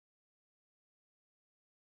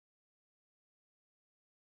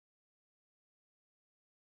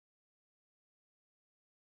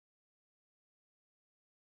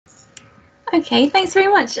Okay, thanks very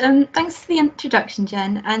much. Thanks for the introduction,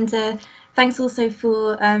 Jen, and thanks also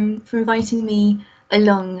for inviting me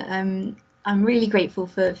along. I'm really grateful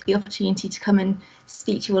for the opportunity to come and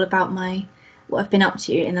speak to you all about what I've been up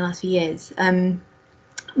to in the last few years.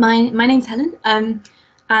 My name's Helen, and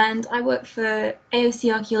I work for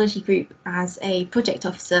AOC Archaeology Group as a project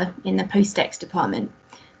officer in the post-ex department,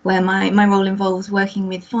 where my role involves working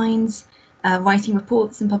with finds, writing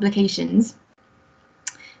reports and publications.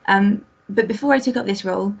 But before I took up this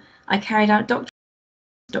role, I carried out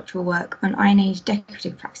doctoral work on Iron Age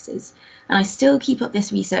decorative practices, and I still keep up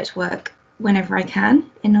this research work whenever I can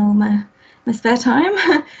in all my spare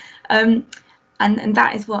time. And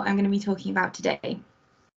that is what I'm going to be talking about today.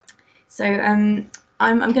 So I'm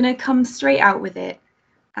going to come straight out with it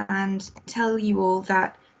and tell you all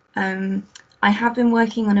that I have been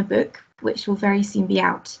working on a book which will very soon be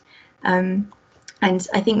out. And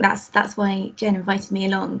I think that's why Jen invited me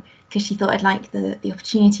along, because she thought I'd like the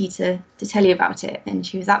opportunity to tell you about it, and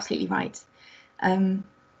she was absolutely right.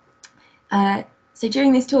 So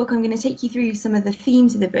during this talk, I'm going to take you through some of the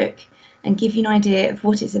themes of the book and give you an idea of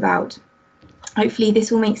what it's about. Hopefully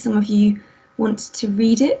this will make some of you want to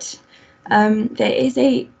read it. There is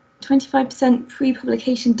a 25%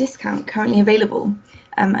 pre-publication discount currently available,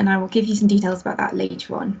 and I will give you some details about that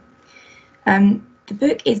later on. The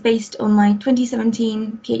book is based on my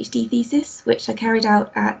 2017 PhD thesis, which I carried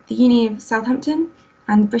out at the Uni of Southampton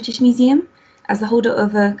and the British Museum as the holder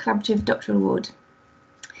of a collaborative doctoral award.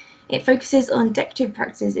 It focuses on decorative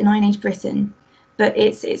practices in Iron Age Britain, but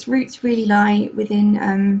its roots really lie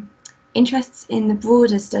within interests in the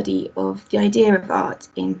broader study of the idea of art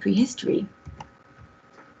in prehistory.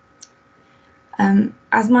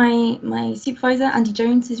 As my supervisor, Andy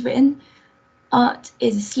Jones, has written, art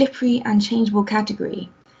is a slippery and changeable category.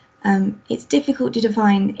 It's difficult to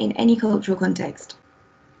define in any cultural context.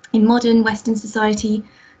 In modern Western society,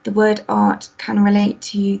 the word art can relate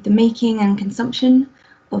to the making and consumption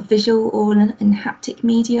of visual or and haptic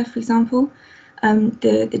media, for example,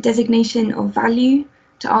 the designation of value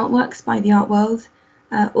to artworks by the art world,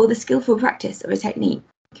 or the skillful practice of a technique,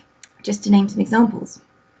 just to name some examples.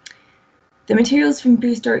 The materials from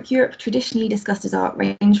prehistoric Europe traditionally discussed as art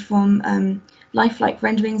range from lifelike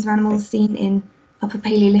renderings of animals seen in Upper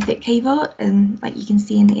Paleolithic cave art, like you can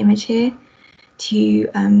see in the image here,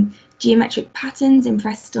 to geometric patterns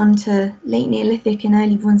impressed onto late Neolithic and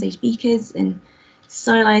early Bronze Age beakers, and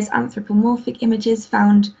stylized anthropomorphic images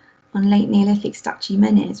found on late Neolithic statue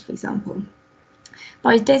menhirs, for example.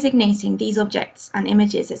 By designating these objects and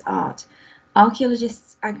images as art,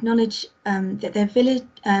 archaeologists acknowledge that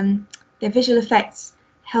their visual effects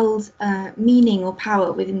held meaning or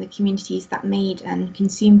power within the communities that made and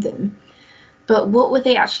consumed them. But what were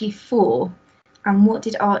they actually for, and what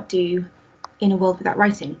did art do in a world without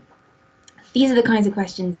writing? These are the kinds of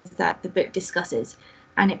questions that the book discusses,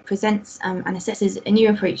 and it presents and assesses a new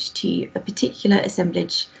approach to a particular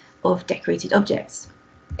assemblage of decorated objects.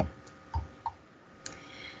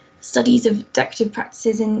 Studies of decorative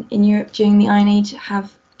practices in Europe during the Iron Age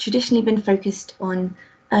have traditionally been focused on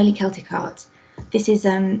early Celtic art. This is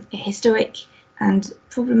a historic and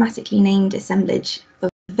problematically named assemblage of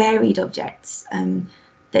varied objects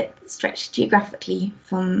that stretch geographically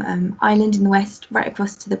from Ireland in the west right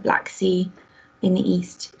across to the Black Sea in the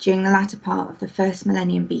east during the latter part of the first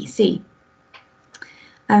millennium BC.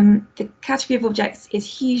 The category of objects is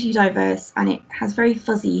hugely diverse, and it has very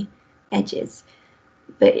fuzzy edges,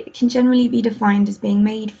 but it can generally be defined as being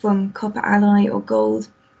made from copper alloy or gold,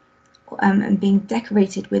 and being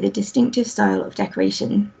decorated with a distinctive style of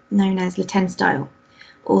decoration known as Latin style,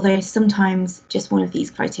 although sometimes just one of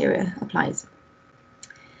these criteria applies.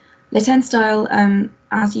 Latin style,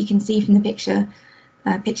 as you can see from the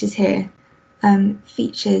pictures here,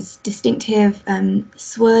 features distinctive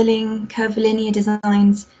swirling, curvilinear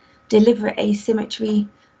designs, deliberate asymmetry,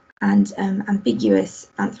 and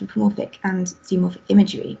ambiguous anthropomorphic and zoomorphic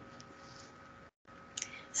imagery.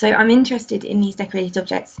 So I'm interested in these decorated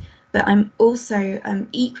objects, but I'm also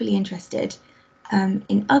equally interested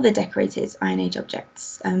in other decorated Iron Age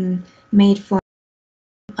objects made from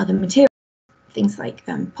other materials, things like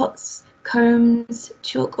pots, combs,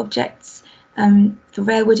 chalk objects, the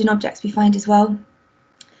rare wooden objects we find as well.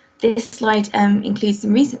 This slide includes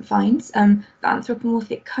some recent finds. The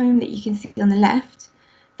anthropomorphic comb that you can see on the left,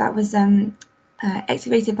 that was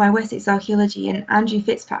excavated by Wessex Archaeology, and Andrew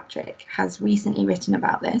Fitzpatrick has recently written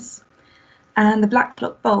about this. And the black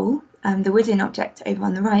block bowl, the wooden object over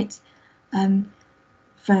on the right,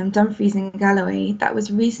 from Dumfries and Galloway, that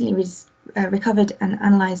was recently recovered and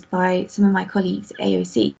analysed by some of my colleagues at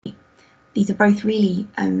AOC. These are both really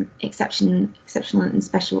exceptional and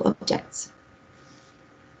special objects.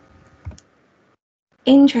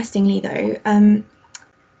 Interestingly though,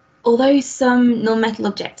 although some non-metal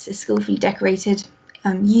objects are skillfully decorated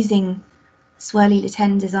using swirly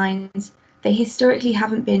latten designs, they historically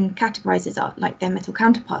haven't been categorised as art like their metal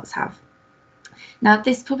counterparts have. Now,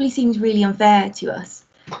 this probably seems really unfair to us.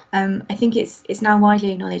 I think it's now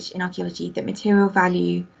widely acknowledged in archaeology that material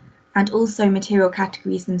value and also material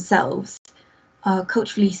categories themselves are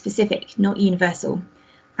culturally specific, not universal,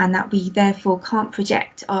 and that we therefore can't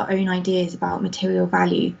project our own ideas about material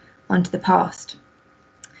value onto the past.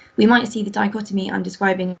 We might see the dichotomy I'm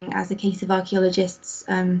describing as a case of archaeologists,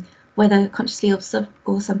 whether consciously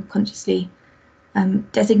or subconsciously,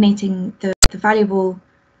 designating the valuable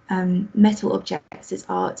metal objects as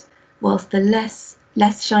art, whilst the less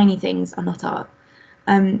shiny things are not art.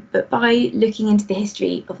 But by looking into the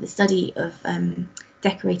history of the study of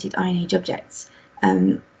decorated Iron Age objects,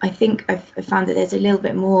 I think I've found that there's a little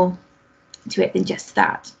bit more to it than just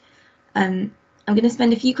that. I'm going to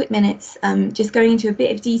spend a few quick minutes just going into a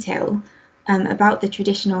bit of detail about the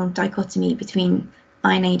traditional dichotomy between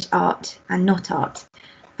Iron Age art and not art,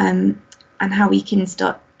 and how we can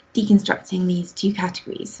start deconstructing these two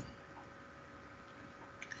categories.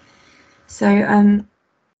 So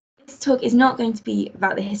this talk is not going to be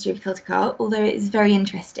about the history of Celtic art, although it is very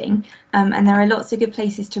interesting, and there are lots of good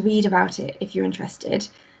places to read about it if you're interested.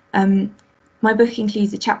 My book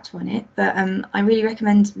includes a chapter on it, but I really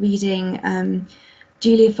recommend reading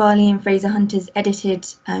Julia Farley and Fraser Hunter's edited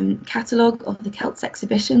catalogue of the Celts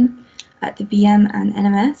exhibition at the BM and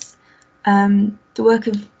NMS, the work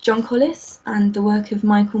of John Collis and the work of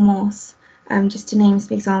Michael Morse, just to name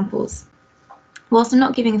some examples. Whilst I'm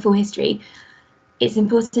not giving a full history, it's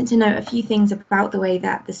important to note a few things about the way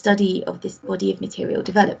that the study of this body of material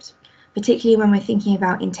developed, particularly when we're thinking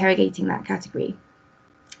about interrogating that category.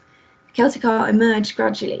 Celtic art emerged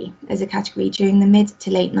gradually as a category during the mid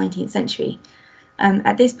to late 19th century.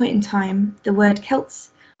 At this point in time, the word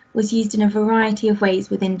Celts was used in a variety of ways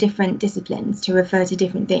within different disciplines to refer to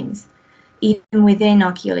different things. Even within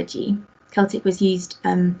archaeology, Celtic was used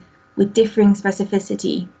with differing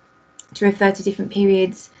specificity to refer to different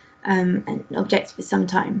periods and objects for some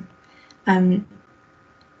time.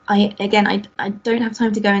 I don't have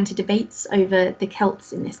time to go into debates over the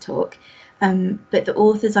Celts in this talk, but the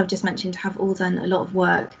authors I've just mentioned have all done a lot of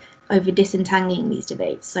work over disentangling these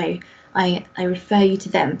debates, so I refer you to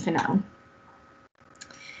them for now.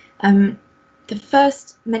 The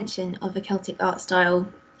first mention of a Celtic art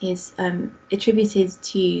style is attributed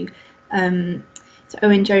to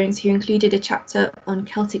Owen Jones, who included a chapter on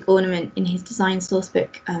Celtic ornament in his design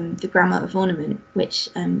sourcebook, The Grammar of Ornament, which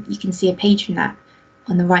you can see a page from that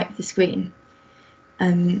on the right of the screen.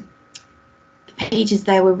 The pages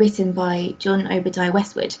there were written by John Obadiah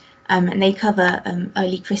Westwood, and they cover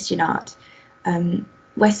early Christian art.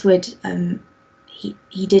 Westwood,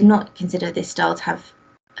 he did not consider this style to have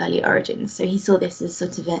early origins, so he saw this as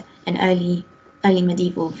sort of an early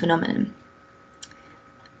medieval phenomenon.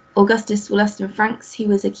 Augustus Wollaston Franks, who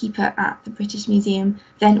was a keeper at the British Museum,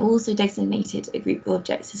 then also designated a group of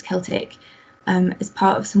objects as Celtic, as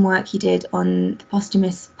part of some work he did on the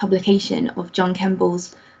posthumous publication of John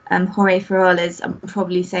Kemble's Horae Ferales, I'm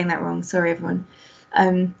probably saying that wrong, sorry everyone,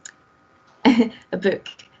 a book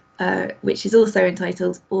which is also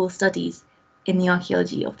entitled All Studies in the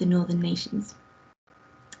Archaeology of the Northern Nations.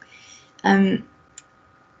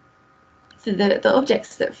 So the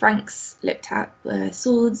objects that Franks looked at were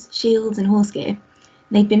swords, shields and horse gear.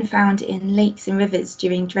 They'd been found in lakes and rivers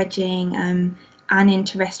during dredging and in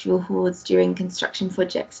terrestrial hoards during construction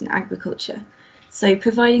projects and agriculture. So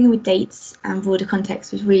providing them with dates and broader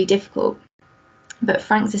context was really difficult, but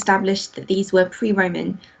Franks established that these were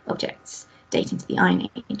pre-Roman objects dating to the Iron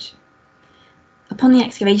Age. Upon the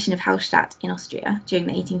excavation of Hallstatt in Austria during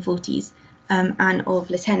the 1840s and of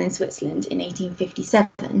Latten in Switzerland in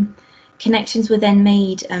 1857, connections were then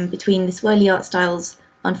made between the swirly art styles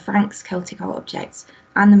on Franks' Celtic art objects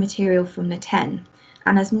and the material from Latten.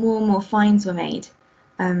 And as more and more finds were made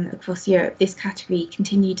across Europe, this category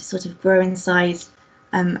continued to sort of grow in size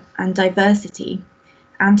and diversity,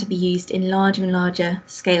 and to be used in larger and larger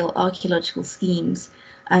scale archaeological schemes,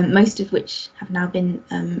 most of which have now been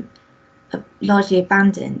largely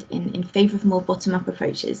abandoned in favour of more bottom-up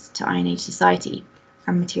approaches to Iron Age society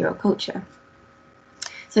and material culture.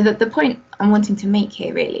 So the point I'm wanting to make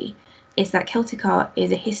here really is that Celtic art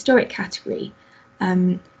is a historic category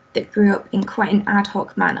that grew up in quite an ad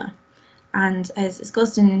hoc manner. And as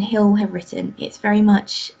Gosden and Hill have written, it's very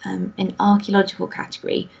much an archaeological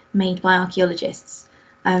category made by archaeologists.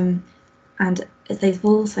 And as they've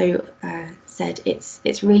also said,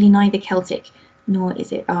 it's really neither Celtic nor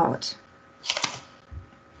is it art.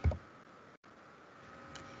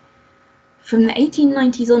 From the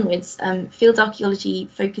 1890s onwards, field archaeology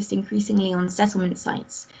focused increasingly on settlement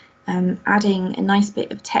sites, adding a nice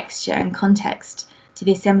bit of texture and context to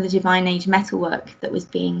the assemblage of Iron Age metalwork that was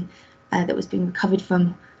being recovered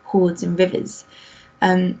from hoards and rivers.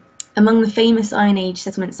 Among the famous Iron Age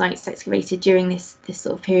settlement sites excavated during this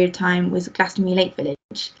sort of period of time was Glastonbury Lake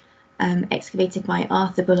Village, excavated by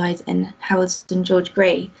Arthur Bullide and Howardson George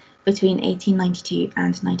Gray between 1892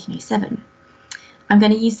 and 1907. I'm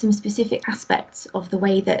going to use some specific aspects of the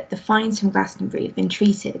way that the finds from Glastonbury have been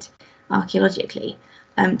treated archaeologically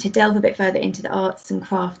to delve a bit further into the arts and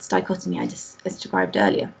crafts dichotomy I just described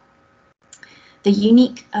earlier. The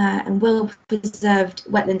unique and well-preserved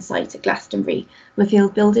wetland site at Glastonbury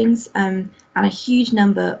revealed buildings and a huge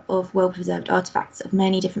number of well-preserved artefacts of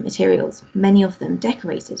many different materials, many of them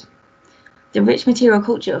decorated. The rich material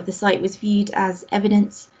culture of the site was viewed as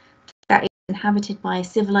evidence that it was inhabited by a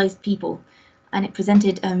civilized people, and it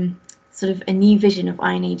presented sort of a new vision of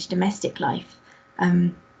Iron Age domestic life.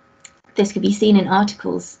 This could be seen in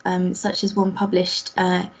articles such as one published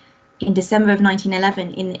in December of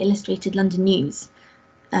 1911 in the Illustrated London News.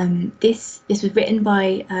 This was written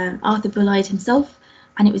by Arthur Bullide himself,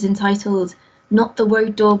 and it was entitled "Not the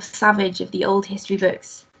Woad-daub Savage of the Old History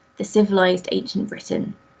Books, the Civilized Ancient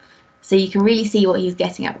Britain." So you can really see what he was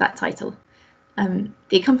getting at with that title.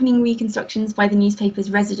 The accompanying reconstructions by the newspaper's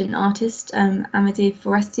resident artist, Amédée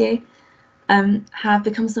Forestier, have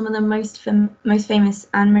become some of the most famous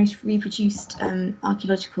and most reproduced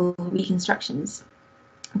archaeological reconstructions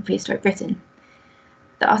of prehistoric Britain.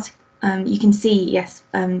 You can see, yes,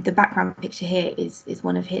 the background picture here is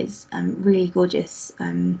one of his really gorgeous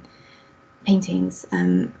paintings,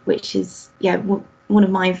 which is one of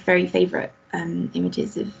my very favourite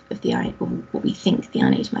images of the Iron, or what we think the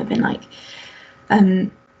Iron Age might have been like.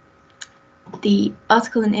 The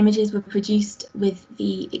article and images were produced with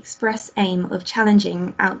the express aim of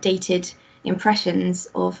challenging outdated impressions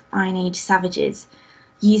of Iron Age savages,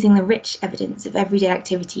 using the rich evidence of everyday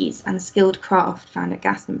activities and skilled craft found at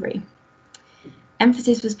Glastonbury.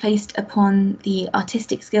 Emphasis was placed upon the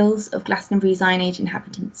artistic skills of Glastonbury's Iron Age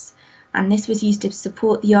inhabitants, and this was used to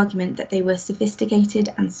support the argument that they were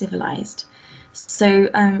sophisticated and civilized. So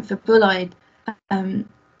for Bullide,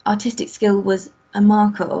 artistic skill was a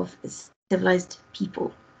marker of civilized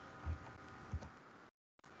people.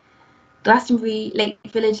 Glastonbury Lake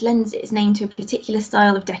Village lends its name to a particular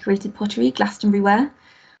style of decorated pottery, Glastonbury ware.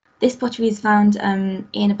 This pottery is found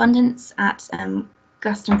in abundance at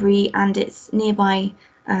Glastonbury and its nearby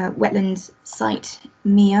wetland site,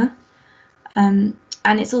 Mere. And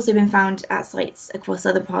it's also been found at sites across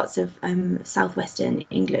other parts of southwestern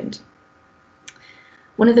England.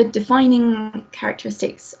 One of the defining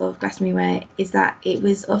characteristics of Glastonbury ware is that it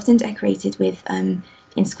was often decorated with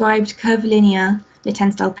inscribed curvilinear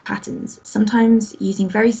Latin-style patterns, sometimes using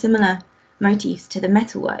very similar motifs to the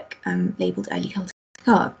metalwork labelled early Celtic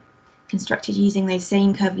art, constructed using those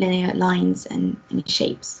same curvilinear lines and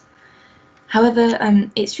shapes. However,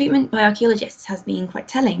 its treatment by archaeologists has been quite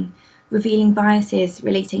telling, revealing biases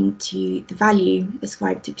relating to the value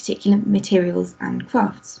ascribed to particular materials and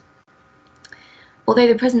crafts. Although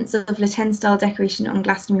the presence of Latin-style decoration on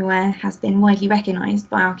Glastonbury ware has been widely recognised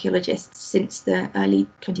by archaeologists since the early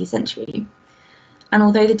 20th century, and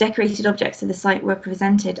although the decorated objects of the site were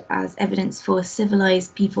presented as evidence for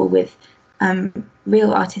civilised people with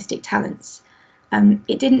real artistic talents,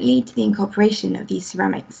 it didn't lead to the incorporation of these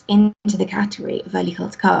ceramics into the category of early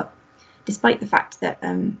Celtic art, despite the fact that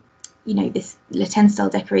this Latin-style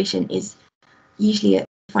decoration is usually a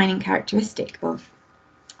defining characteristic of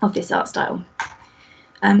this art style.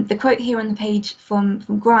 The quote here on the page from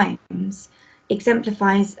Grimes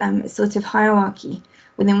exemplifies a sort of hierarchy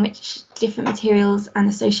within which different materials and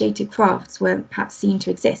associated crafts were perhaps seen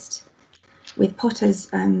to exist, with potters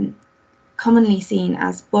commonly seen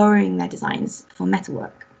as borrowing their designs from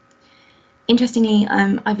metalwork. Interestingly,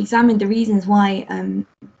 I've examined the reasons why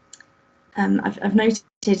I've noted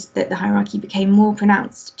that the hierarchy became more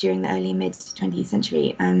pronounced during the early mid-20th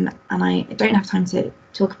century, and I don't have time to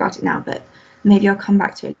talk about it now, but maybe I'll come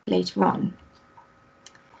back to it later on.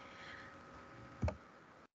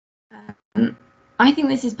 I think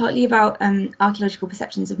this is partly about archaeological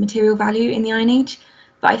perceptions of material value in the Iron Age,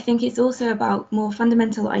 but I think it's also about more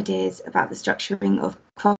fundamental ideas about the structuring of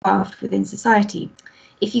craft within society.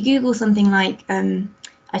 If you Google something like,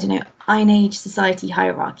 Iron Age society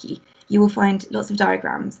hierarchy, you will find lots of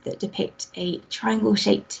diagrams that depict a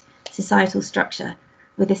triangle-shaped societal structure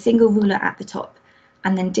with a single ruler at the top,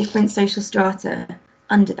 and then different social strata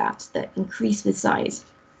under that increase with size.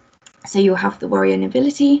 So you'll have the warrior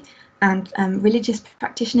nobility and religious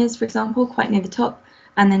practitioners, for example, quite near the top,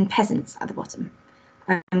 and then peasants at the bottom.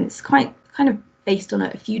 It's quite kind of based on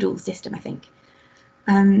a feudal system, I think.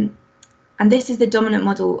 And this is the dominant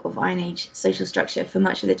model of Iron Age social structure for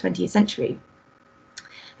much of the 20th century.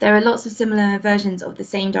 There are lots of similar versions of the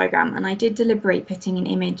same diagram, and I did deliberate putting an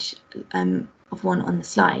image of one on the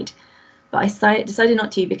slide, but I decided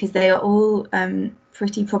not to because they are all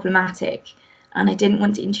pretty problematic, and I didn't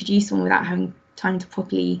want to introduce one without having time to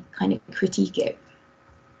properly kind of critique it.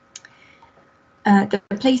 The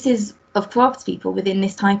places of craftspeople within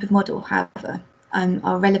this type of model, however,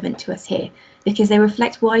 are relevant to us here because they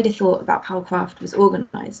reflect wider thought about how craft was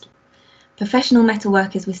organised. Professional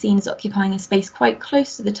metalworkers were seen as occupying a space quite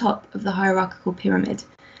close to the top of the hierarchical pyramid,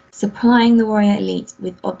 supplying the warrior elite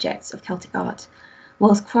with objects of Celtic art,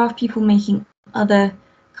 whilst craft people making other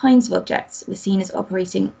kinds of objects were seen as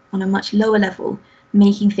operating on a much lower level,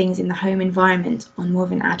 making things in the home environment on more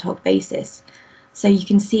of an ad hoc basis. So you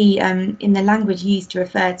can see in the language used to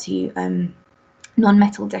refer to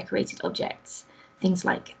non-metal decorated objects, things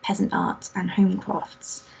like peasant art and home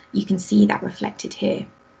crafts, you can see that reflected here.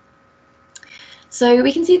 So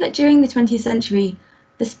we can see that during the 20th century,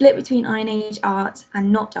 the split between Iron Age art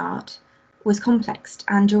and not art was complex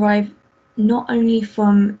and derived not only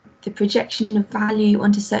from the projection of value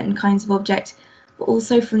onto certain kinds of object, but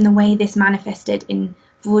also from the way this manifested in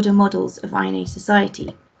broader models of Iron Age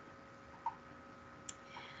society.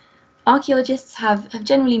 Archaeologists have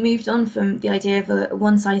generally moved on from the idea of a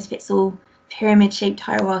one-size-fits-all pyramid-shaped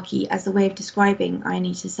hierarchy as a way of describing Iron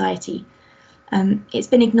Age society. It's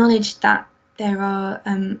been acknowledged that there are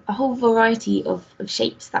a whole variety of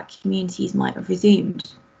shapes that communities might have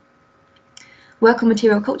resumed. Work on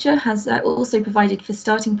material culture has also provided for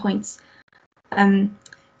starting points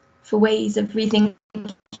for ways of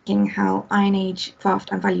rethinking how Iron Age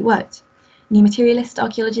craft and value worked. New materialist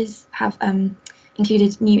archaeologists have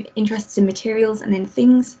included new interests in materials and in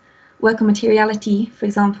things. Work on materiality, for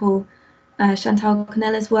example, Chantal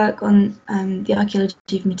Cornella's work on the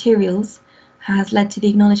archaeology of materials has led to the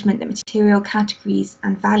acknowledgement that material categories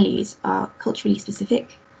and values are culturally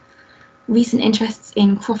specific. Recent interests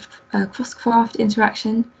in cross-craft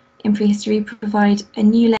interaction in prehistory provide a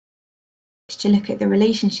new lens to look at the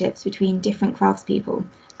relationships between different craftspeople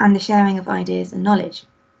and the sharing of ideas and knowledge.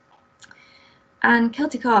 And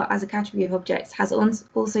Celtic art as a category of objects has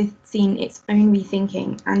also seen its own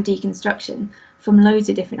rethinking and deconstruction from loads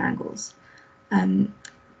of different angles.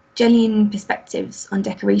 Jellian perspectives on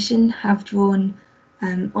decoration have drawn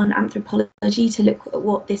on anthropology to look at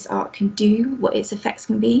what this art can do, what its effects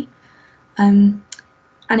can be. And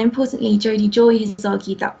importantly, Jodie Joy has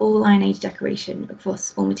argued that all Iron Age decoration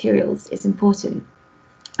across all materials is important,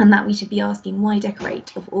 and that we should be asking why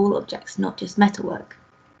decorate of all objects, not just metalwork.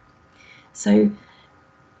 So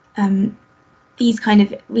these kind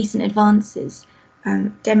of recent advances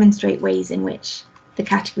demonstrate ways in which the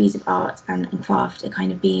categories of art and craft are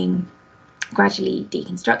kind of being gradually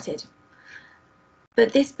deconstructed.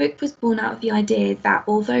 But this book was born out of the idea that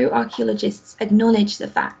although archaeologists acknowledge the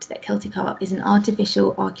fact that Celtic art is an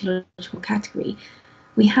artificial archaeological category,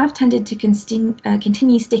 we have tended to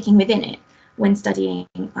continue sticking within it when studying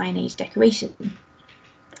Iron Age decoration.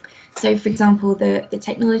 So, for example, the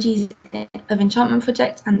Technologies of Enchantment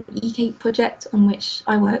project and the eCape project on which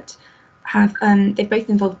I worked have they've both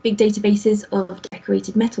involved big databases of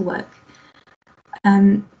decorated metalwork.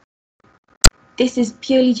 This is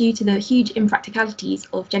purely due to the huge impracticalities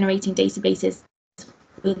of generating databases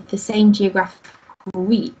with the same geographical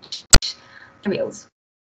reach materials.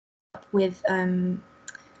 You'd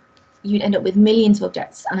end up with millions of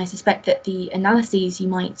objects, and I suspect that the analyses you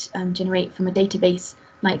might generate from a database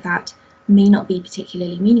like that may not be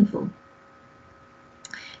particularly meaningful.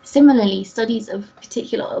 Similarly, studies of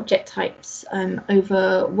particular object types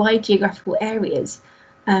over wide geographical areas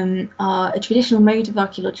are a traditional mode of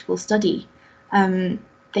archaeological study.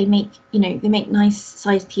 They make nice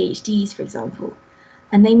sized PhDs, for example,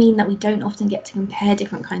 and they mean that we don't often get to compare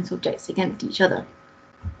different kinds of objects against each other.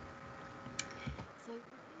 So, with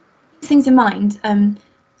these things in mind,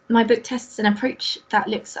 my book tests an approach that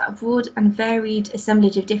looks at a broad and varied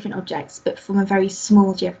assemblage of different objects, but from a very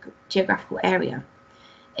small geographical area.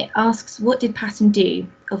 It asks, what did pattern do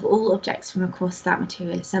of all objects from across that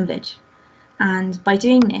material assemblage? And by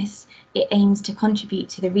doing this, it aims to contribute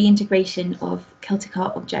to the reintegration of Celtic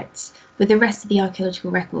art objects with the rest of the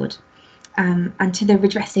archaeological record, and to the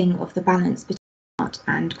redressing of the balance between art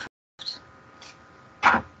and craft.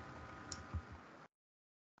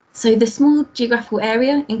 So the small geographical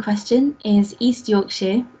area in question is East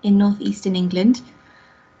Yorkshire in northeastern England.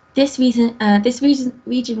 This region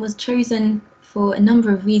was chosen for a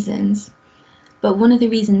number of reasons, but one of the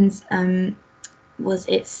reasons was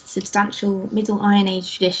its substantial Middle Iron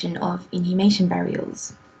Age tradition of inhumation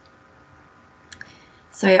burials.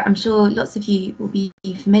 So I'm sure lots of you will be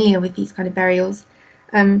familiar with these kind of burials.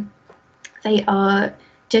 They are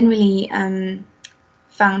generally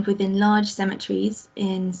found within large cemeteries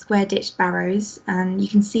in square-ditched barrows, and you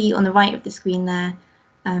can see on the right of the screen there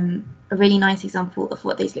a really nice example of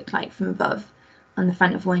what these look like from above on the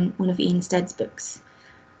front of one of Ian Stead's books.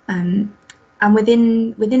 And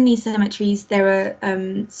within these cemeteries, there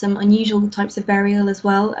are some unusual types of burial as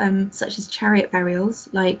well, such as chariot burials,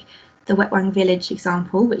 like the Wetwang village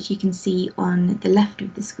example, which you can see on the left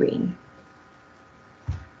of the screen.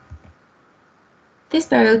 This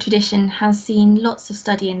burial tradition has seen lots of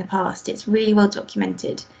study in the past. It's really well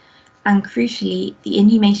documented, and crucially, the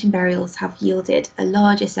inhumation burials have yielded a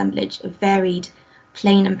large assemblage of varied,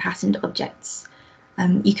 plain and patterned objects.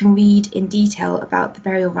 You can read in detail about the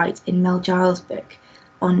burial rites in Mel Giles' book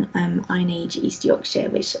on Iron Age East Yorkshire,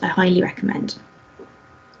 which I highly recommend.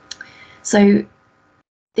 So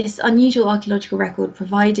this unusual archaeological record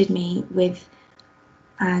provided me with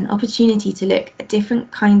an opportunity to look at different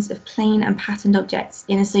kinds of plain and patterned objects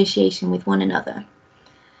in association with one another.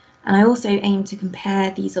 And I also aim to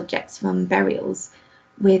compare these objects from burials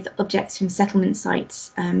with objects from settlement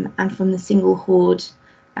sites and from the single hoard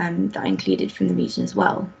that I included from the region as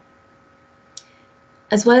well.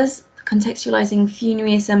 As well as contextualising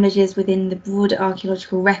funerary assemblages within the broader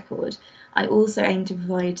archaeological record, I also aim to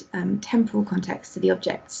provide temporal context to the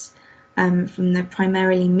objects from the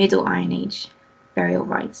primarily Middle Iron Age burial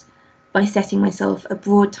rites by setting myself a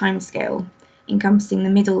broad timescale encompassing the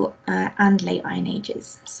Middle and Late Iron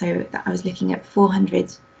Ages, so that I was looking at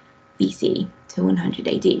 400 BC to 100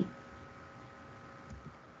 AD.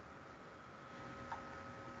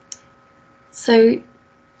 So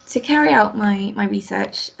to carry out my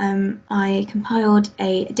research, I compiled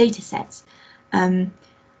a data set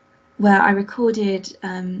where I recorded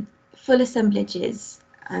full assemblages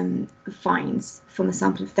of finds from a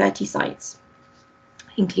sample of 30 sites,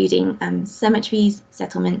 including cemeteries,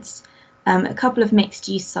 settlements, a couple of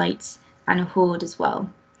mixed-use sites, and a hoard as well.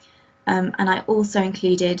 And I also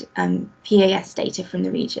included PAS data from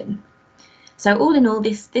the region. So all in all,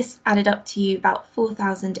 this added up to about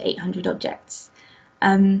 4,800 objects.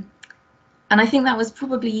 And I think that was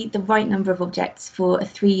probably the right number of objects for a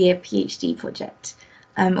 3-year PhD project.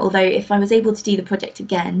 Although if I was able to do the project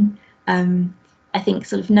again, I think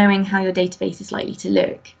sort of knowing how your database is likely to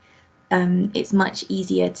look, it's much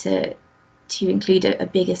easier to include a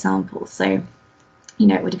bigger sample. So, you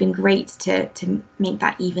know, it would have been great to make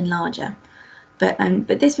that even larger. But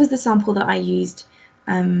this was the sample that I used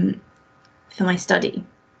for my study.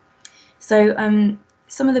 So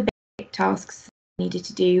some of the basic tasks I needed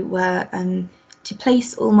to do were to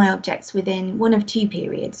place all my objects within one of two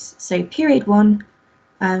periods. So period 1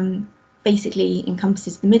 basically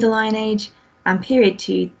encompasses the Middle Iron Age, and period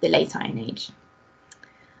 2 the Late Iron Age.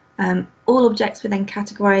 All objects were then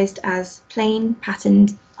categorised as plain,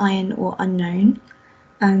 patterned, iron or unknown.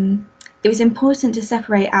 It was important to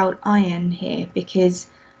separate out iron here because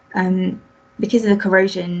of the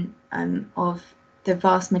corrosion of the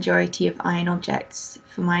vast majority of iron objects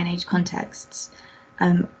from Iron Age contexts.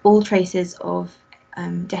 All traces of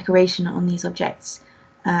decoration on these objects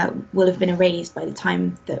will have been erased by the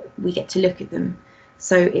time that we get to look at them.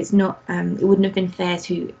 So it's not, it wouldn't have been fair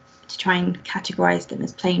to try and categorise them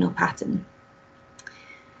as plain or pattern.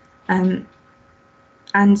 And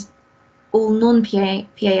all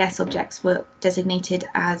non-PAS objects were designated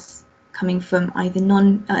as coming from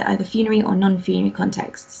either funerary or non-funerary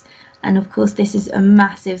contexts. And of course, this is a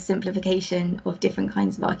massive simplification of different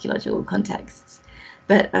kinds of archaeological contexts.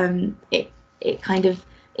 But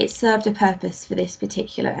it served a purpose for this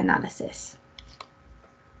particular analysis.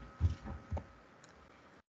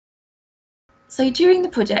 So during the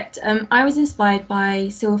project, I was inspired by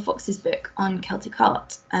Cyril Fox's book on Celtic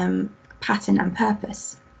art, Pattern and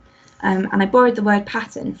Purpose. And I borrowed the word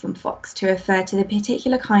pattern from Fox to refer to the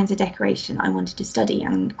particular kinds of decoration I wanted to study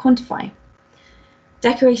and quantify.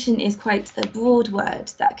 Decoration is quite a broad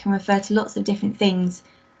word that can refer to lots of different things.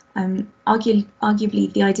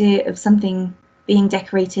 Arguably, the idea of something being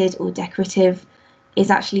decorated or decorative is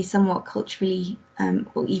actually somewhat culturally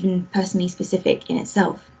or even personally specific in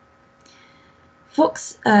itself.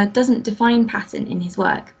 Fox doesn't define pattern in his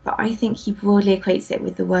work, but I think he broadly equates it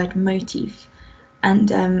with the word motif.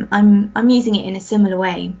 And I'm using it in a similar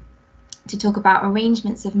way to talk about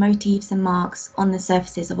arrangements of motifs and marks on the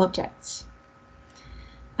surfaces of objects.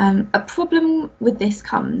 A problem with this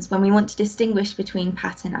comes when we want to distinguish between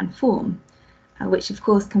pattern and form, which of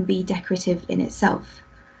course can be decorative in itself.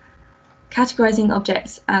 Categorizing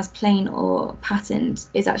objects as plain or patterned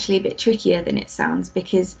is actually a bit trickier than it sounds,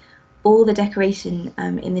 because all the decoration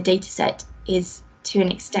in the dataset is to an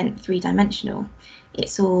extent three-dimensional.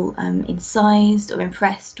 It's all incised or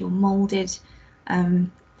impressed or molded,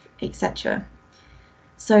 etc.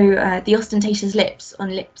 So the ostentatious lips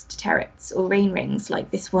on lipped turrets or rain rings, like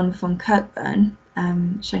this one from Kirkburn,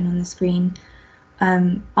 shown on the screen,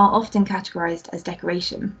 are often categorized as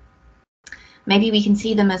decoration. Maybe we can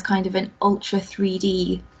see them as kind of an ultra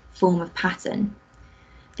 3D form of pattern.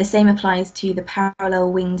 The same applies to the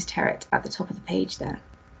parallel winged turret at the top of the page there.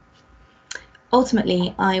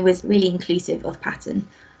 Ultimately, I was really inclusive of pattern.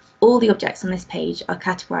 All the objects on this page are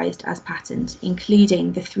categorized as patterned,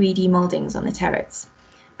 including the 3D mouldings on the turrets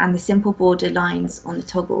and the simple border lines on the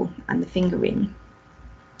toggle and the finger ring.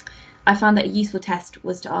 I found that a useful test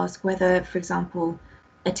was to ask whether, for example,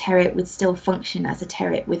 a turret would still function as a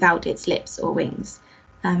turret without its lips or wings,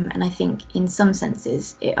 and I think in some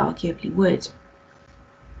senses it arguably would.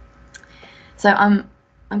 So I'm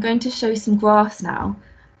going to show some graphs now,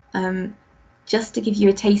 just to give you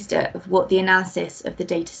a taster of what the analysis of the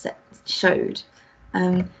dataset showed.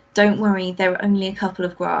 Don't worry, there are only a couple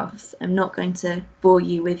of graphs. I'm not going to bore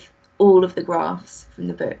you with all of the graphs from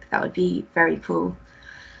the book. That would be very cool.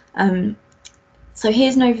 So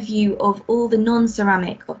here's an overview of all the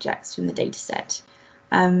non-ceramic objects from the dataset.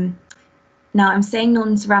 Now I'm saying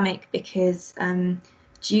non-ceramic because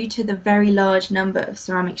due to the very large number of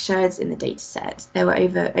ceramic sherds in the dataset, there were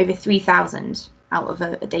over 3,000 out of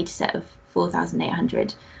a dataset of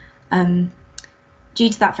 4,800. Due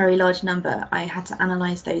to that very large number, I had to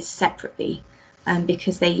analyse those separately,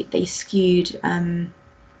 because they skewed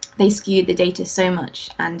the data so much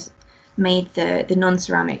and made the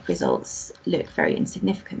non-ceramic results look very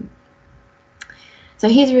insignificant. So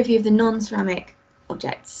here's a review of the non-ceramic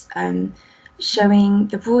objects, showing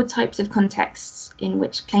the broad types of contexts in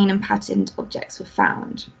which plain and patterned objects were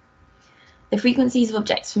found. The frequencies of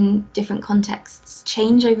objects from different contexts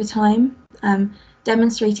change over time,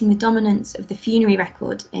 demonstrating the dominance of the funerary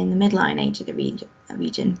record in the Middle Iron Age of the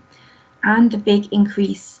region, and the big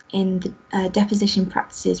increase in the deposition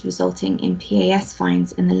practices resulting in PAS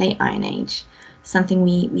finds in the Late Iron Age, something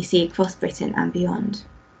we see across Britain and beyond.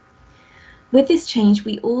 With this change,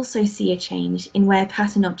 we also see a change in where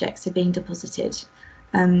pattern objects are being deposited.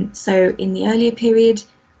 So in the earlier period,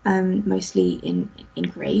 mostly in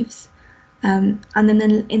graves, and then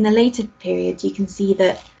in the later period, you can see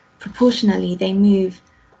that proportionally they move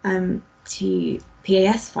to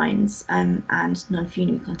PAS finds and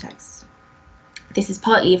non-funerary contexts. This is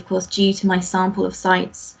partly, of course, due to my sample of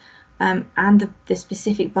sites and the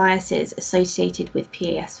specific biases associated with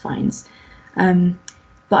PAS finds,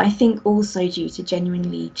 but I think also due to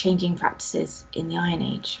genuinely changing practices in the Iron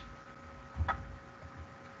Age.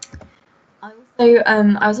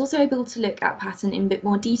 I was also able to look at pattern in a bit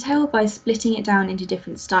more detail by splitting it down into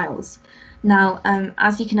different styles. Now,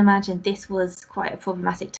 as you can imagine, this was quite a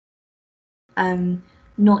problematic time,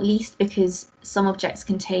 not least because some objects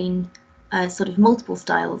contain sort of multiple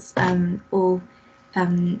styles, all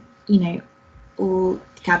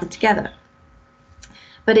gathered together.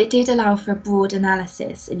 But it did allow for a broad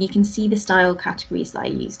analysis, and you can see the style categories that I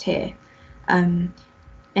used here.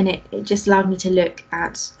 And it just allowed me to look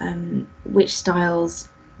at which styles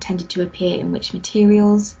tended to appear in which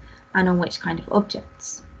materials and on which kind of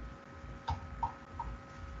objects.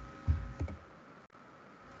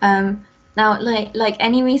 Now, like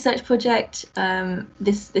any research project,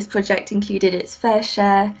 this project included its fair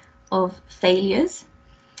share of failures.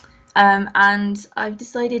 And I've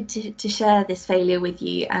decided to share this failure with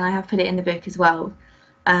you, and I have put it in the book as well,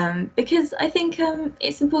 because I think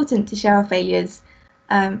it's important to share our failures,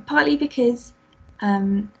 partly because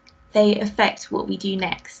they affect what we do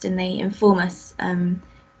next and they inform us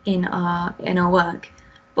in our work,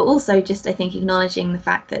 but also just I think acknowledging the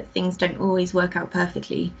fact that things don't always work out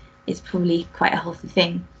perfectly is probably quite a healthy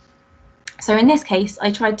thing. So in this case,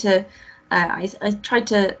 I tried to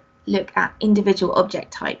look at individual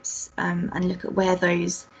object types and look at where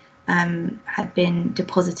those had been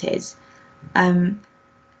deposited.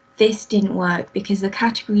 This didn't work because the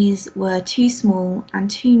categories were too small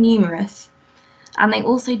and too numerous, and they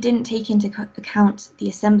also didn't take into account the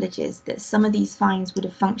assemblages that some of these finds would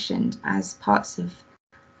have functioned as parts of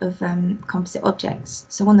composite objects.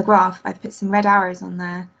 So on the graph, I've put some red arrows on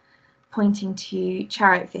there pointing to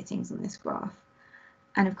chariot fittings on this graph.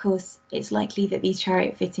 And of course, it's likely that these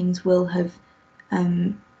chariot fittings will have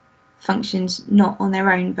functioned not on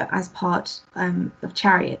their own, but as part of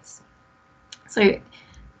chariots. So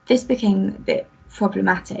this became a bit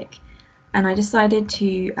problematic, and I decided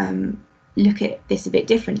to look at this a bit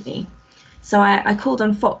differently. So I called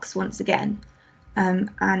on Fox once again, and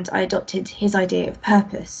I adopted his idea of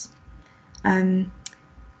purpose.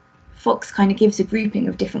 Fox kind of gives a grouping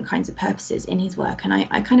of different kinds of purposes in his work, and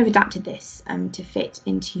I kind of adapted this to fit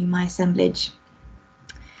into my assemblage.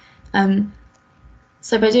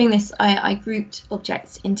 So by doing this, I grouped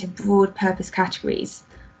objects into broad purpose categories,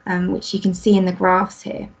 which you can see in the graphs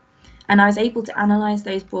here. And I was able to analyse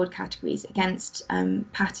those broad categories against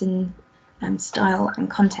pattern, style and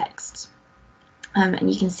context.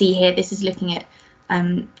 And you can see here, this is looking at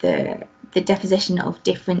the deposition of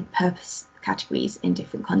different purpose categories in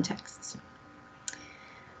different contexts.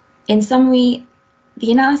 In summary,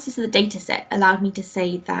 the analysis of the dataset allowed me to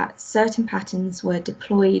say that certain patterns were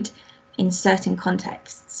deployed in certain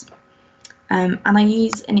contexts. And I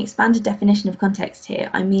use an expanded definition of context here.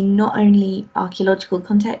 I mean not only archaeological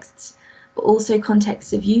contexts, but also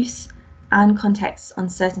contexts of use and contexts on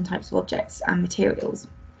certain types of objects and materials.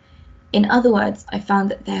 In other words, I found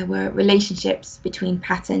that there were relationships between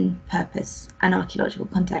pattern, purpose, and archaeological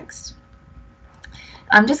context.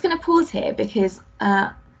 I'm just going to pause here because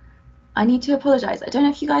I need to apologise. I don't know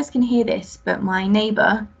if you guys can hear this, but my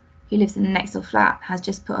neighbour, who lives in the next door flat, has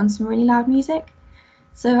just put on some really loud music.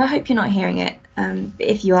 So I hope you're not hearing it, but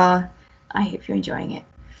if you are, I hope you're enjoying it.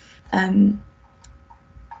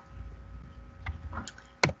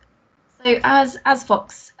 So as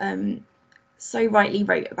Fox so rightly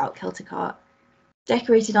wrote about Celtic art,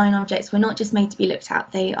 decorated iron objects were not just made to be looked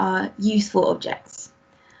at, they are useful objects.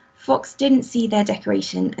 Fox didn't see their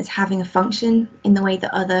decoration as having a function in the way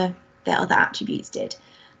that their other attributes did.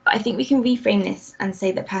 But I think we can reframe this and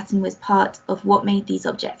say that pattern was part of what made these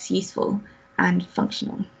objects useful and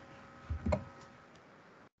functional.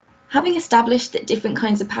 Having established that different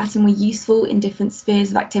kinds of pattern were useful in different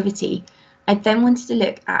spheres of activity, I then wanted to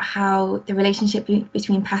look at how the relationship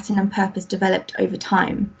between pattern and purpose developed over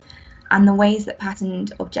time, and the ways that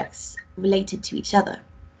patterned objects related to each other.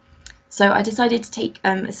 So I decided to take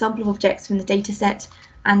a sample of objects from the dataset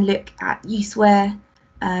and look at use wear,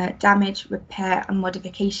 damage, repair and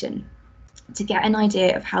modification to get an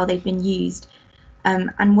idea of how they've been used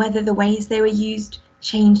and whether the ways they were used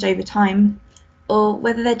changed over time or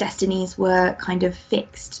whether their destinies were kind of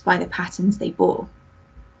fixed by the patterns they bore.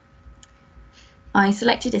 I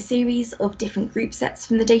selected a series of different group sets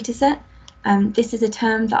from the dataset. This is a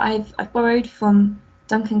term that I've borrowed from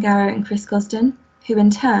Duncan Garrow and Chris Gosden, who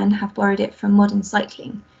in turn have borrowed it from modern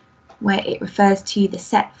cycling, where it refers to the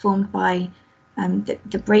set formed by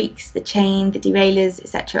the brakes, the chain, the derailleurs,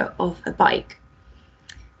 etc. of a bike.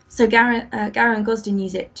 So Garrow and Gosden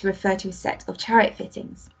use it to refer to a set of chariot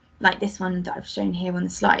fittings, like this one that I've shown here on the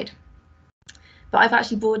slide. But I've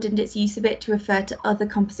actually broadened its use a bit to refer to other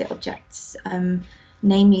composite objects,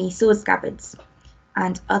 namely sword scabbards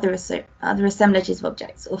and other assemblages of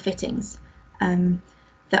objects or fittings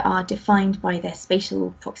that are defined by their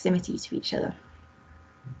spatial proximity to each other.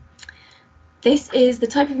 This is the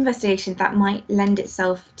type of investigation that might lend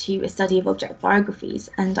itself to a study of object biographies,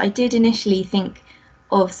 and I did initially think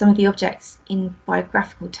of some of the objects in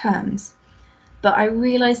biographical terms, but I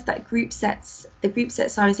realised that the group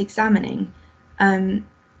sets I was examining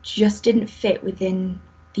just didn't fit within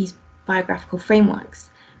these biographical frameworks.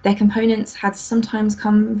 Their components had sometimes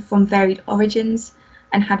come from varied origins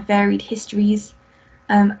and had varied histories,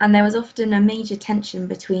 and there was often a major tension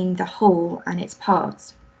between the whole and its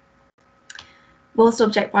parts. Whilst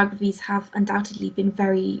object biographies have undoubtedly been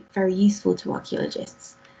very, very useful to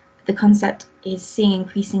archaeologists, the concept is seeing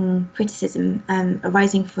increasing criticism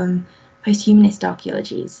arising from post-humanist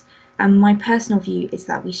archaeologies, and my personal view is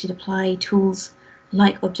that we should apply tools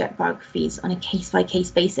like object biographies on a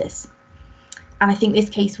case-by-case basis. And I think this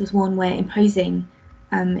case was one where imposing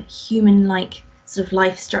human-like sort of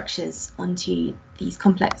life structures onto these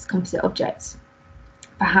complex composite objects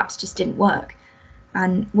perhaps just didn't work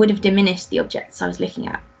and would have diminished the objects I was looking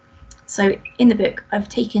at. So in the book, I've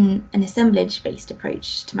taken an assemblage-based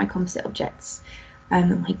approach to my composite objects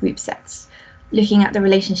and my group sets, looking at the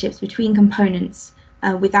relationships between components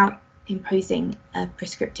without imposing a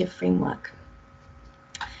prescriptive framework.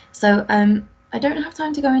 So I don't have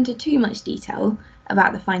time to go into too much detail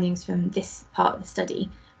about the findings from this part of the study,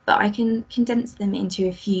 but I can condense them into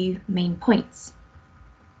a few main points.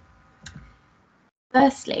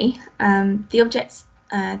 Firstly, the objects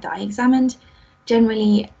that I examined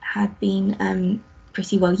generally had been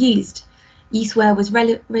pretty well used. Use wear was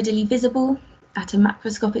readily visible at a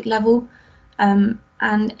macroscopic level, and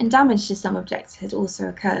damage to some objects had also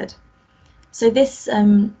occurred. So this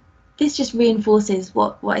just reinforces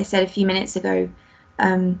what I said a few minutes ago.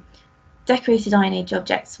 Decorated Iron Age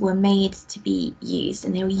objects were made to be used,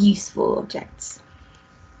 and they were useful objects.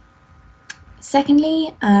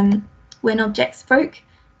 Secondly, when objects broke,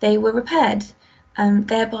 they were repaired,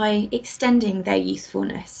 thereby extending their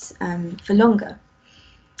usefulness for longer.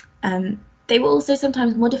 They were also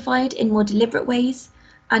sometimes modified in more deliberate ways,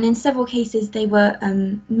 and in several cases they were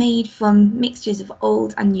made from mixtures of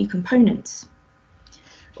old and new components.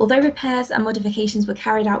 Although repairs and modifications were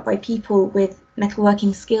carried out by people with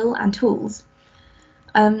metalworking skill and tools,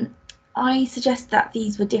 I suggest that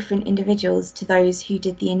these were different individuals to those who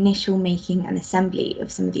did the initial making and assembly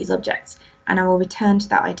of some of these objects, and I will return to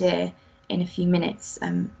that idea in a few minutes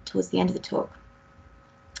towards the end of the talk.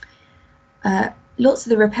 Lots of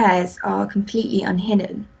the repairs are completely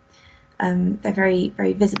unhidden. They're very,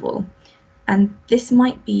 very visible, and this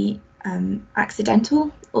might be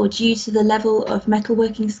accidental or due to the level of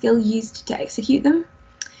metalworking skill used to execute them,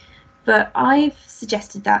 but I've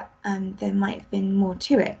suggested that there might have been more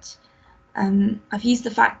to it. I've used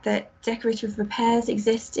the fact that decorative repairs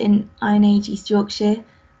exist in Iron Age East Yorkshire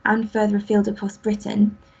and further afield across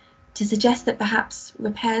Britain to suggest that perhaps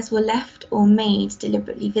repairs were left or made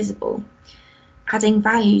deliberately visible, adding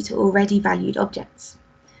value to already valued objects,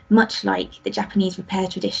 much like the Japanese repair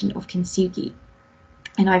tradition of kintsugi.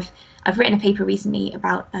 And I've written a paper recently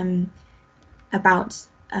about the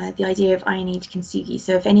idea of Iron Age kintsugi.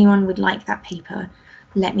 So if anyone would like that paper,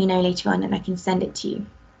 let me know later on and I can send it to you.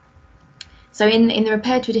 So in the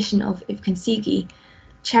repair tradition of kintsugi,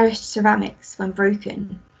 cherished ceramics, when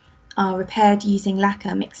broken, are repaired using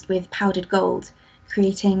lacquer mixed with powdered gold,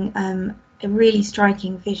 creating a really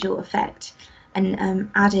striking visual effect and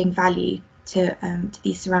adding value to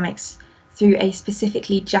these ceramics through a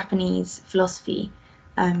specifically Japanese philosophy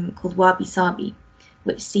called wabi-sabi,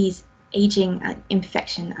 which sees aging and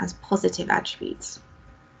imperfection as positive attributes.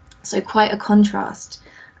 So quite a contrast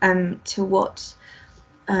to what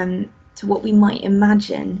we might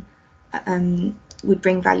imagine would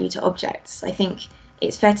bring value to objects. I think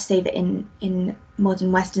it's fair to say that in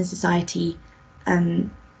modern Western society,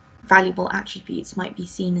 valuable attributes might be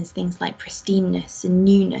seen as things like pristineness and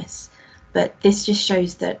newness, but this just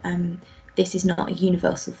shows that this is not a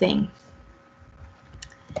universal thing.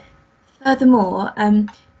 Furthermore,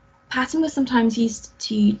 pattern was sometimes used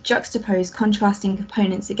to juxtapose contrasting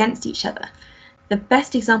components against each other. The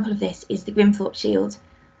best example of this is the Grimthorpe shield,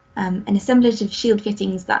 an assemblage of shield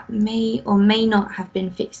fittings that may or may not have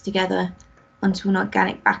been fixed together onto an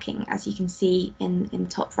organic backing, as you can see in the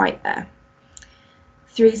top right there.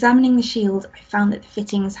 Through examining the shield, I found that the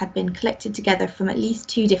fittings had been collected together from at least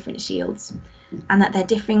 2 different shields, and that their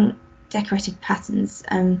differing decorative patterns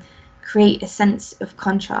create a sense of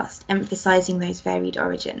contrast, emphasizing those varied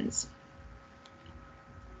origins.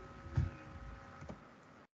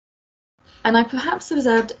 And I perhaps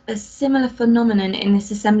observed a similar phenomenon in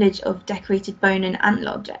this assemblage of decorated bone and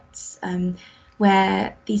antler objects,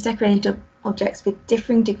 where these decorated objects with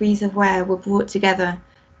differing degrees of wear were brought together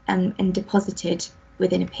and deposited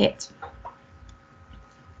within a pit.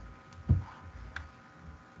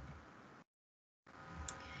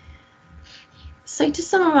 So to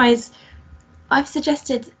summarize, I've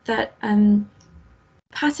suggested that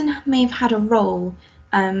pattern may have had a role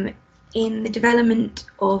in the development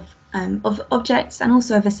of objects and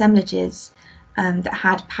also of assemblages that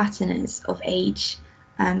had patterners of age,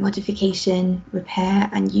 modification, repair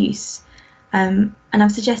and use. And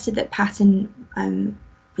I've suggested that pattern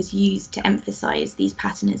was used to emphasize these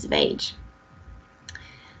patterners of age.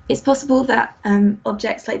 It's possible that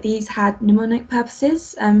objects like these had mnemonic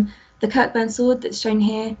purposes. The Kirkburn sword that's shown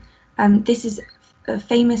here, this is a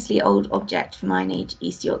famously old object from Iron Age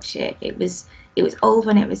East Yorkshire. It was old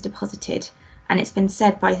when it was deposited, and it's been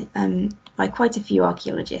said by quite a few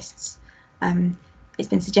archaeologists. It's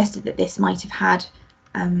been suggested that this might have had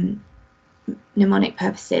mnemonic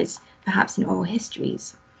purposes, perhaps in oral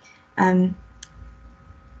histories. And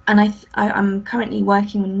I'm currently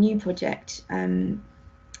working on a new project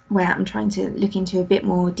where I'm trying to look into a bit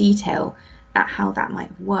more detail at how that might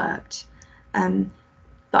have worked.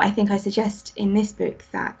 But I think I suggest in this book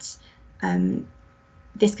that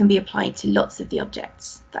this can be applied to lots of the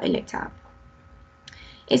objects that I looked at.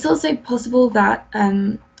 It's also possible that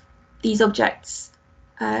these objects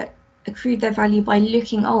accrued their value by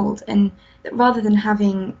looking old, and that rather than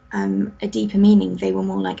having a deeper meaning, they were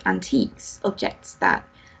more like antiques, objects that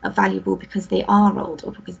are valuable because they are old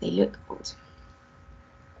or because they look old.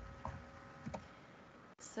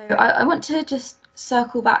 So I want to just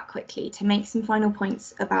circle back quickly to make some final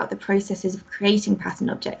points about the processes of creating pattern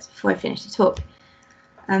objects before I finish the talk.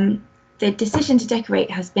 The decision to decorate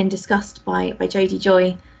has been discussed by Jodie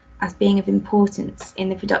Joy as being of importance in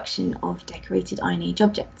the production of decorated Iron Age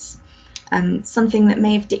objects, something that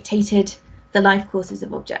may have dictated the life courses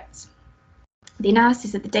of objects. The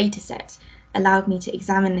analysis of the dataset allowed me to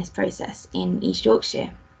examine this process in East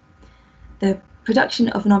Yorkshire. The production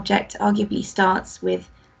of an object arguably starts with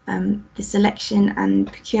the selection and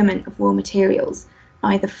procurement of raw materials,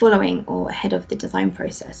 either following or ahead of the design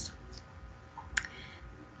process.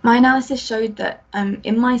 My analysis showed that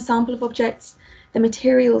in my sample of objects, the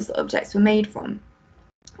materials that objects were made from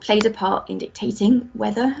played a part in dictating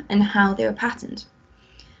whether and how they were patterned.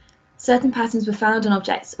 Certain patterns were found on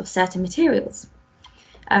objects of certain materials.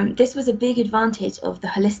 This was a big advantage of the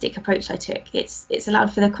holistic approach I took. It's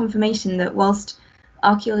allowed for the confirmation that whilst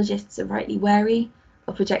archaeologists are rightly wary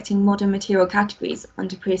of projecting modern material categories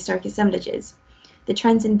onto prehistoric assemblages, the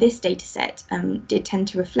trends in this dataset did tend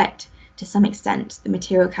to reflect, to some extent, the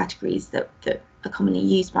material categories that are commonly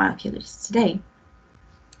used by archaeologists today.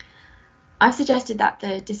 I've suggested that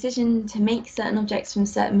the decision to make certain objects from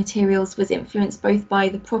certain materials was influenced both by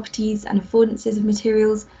the properties and affordances of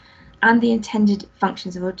materials and the intended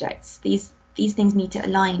functions of objects. These things need to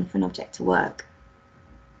align for an object to work.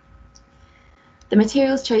 The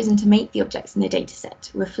materials chosen to make the objects in the dataset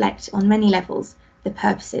reflect on many levels the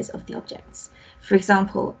purposes of the objects. For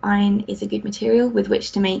example, iron is a good material with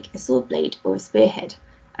which to make a sword blade or a spearhead,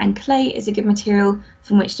 and clay is a good material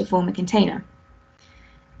from which to form a container.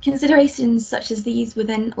 Considerations such as these were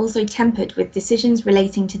then also tempered with decisions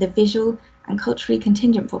relating to the visual and culturally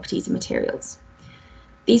contingent properties of materials.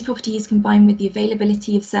 These properties, combined with the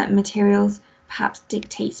availability of certain materials, perhaps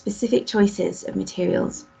dictate specific choices of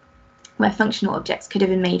materials, where functional objects could have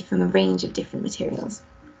been made from a range of different materials.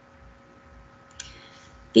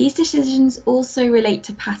 These decisions also relate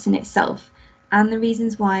to pattern itself and the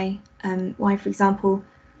reasons why, for example,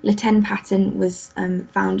 Latin pattern was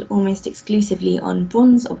found almost exclusively on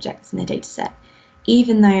bronze objects in the dataset,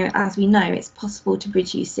 even though, as we know, it's possible to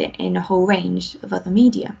produce it in a whole range of other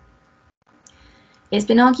media. It's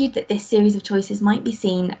been argued that this series of choices might be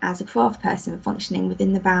seen as a craftsperson functioning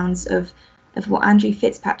within the bounds of what Andrew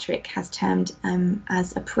Fitzpatrick has termed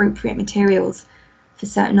as appropriate materials for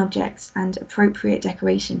certain objects and appropriate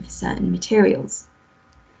decoration for certain materials.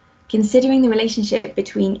 Considering the relationship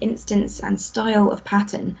between instance and style of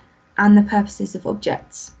pattern and the purposes of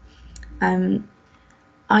objects,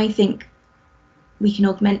 I think we can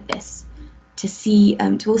augment this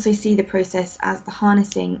to also see the process as the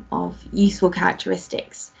harnessing of useful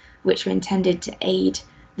characteristics which are intended to aid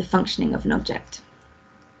the functioning of an object.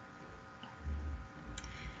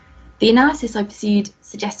 The analysis I pursued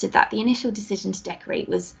suggested that the initial decision to decorate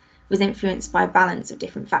was influenced by a balance of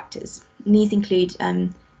different factors. And these include,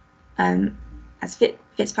 as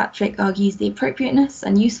Fitzpatrick argues, the appropriateness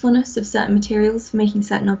and usefulness of certain materials for making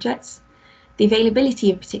certain objects, the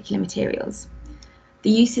availability of particular materials, the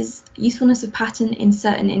usefulness of pattern in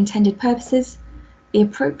certain intended purposes, the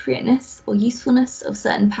appropriateness or usefulness of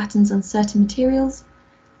certain patterns on certain materials,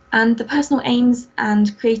 and the personal aims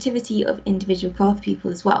and creativity of individual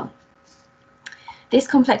craftspeople as well. This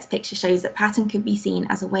complex picture shows that pattern could be seen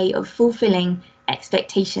as a way of fulfilling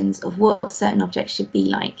expectations of what certain objects should be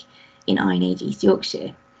like in Iron Age East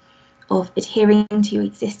Yorkshire, of adhering to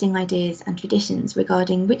existing ideas and traditions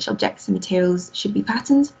regarding which objects and materials should be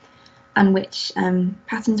patterned and which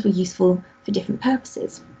patterns were useful for different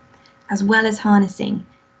purposes, as well as harnessing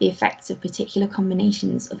the effects of particular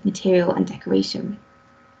combinations of material and decoration.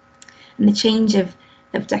 And the change of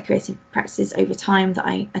decorative practices over time that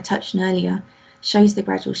I touched on earlier shows the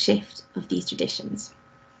gradual shift of these traditions.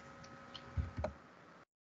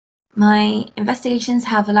 My investigations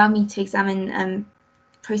have allowed me to examine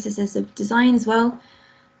processes of design as well.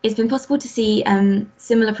 It's been possible to see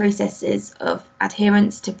similar processes of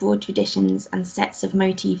adherence to broad traditions and sets of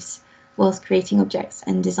motifs whilst creating objects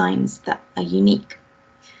and designs that are unique.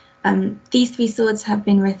 These three swords have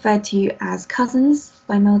been referred to as cousins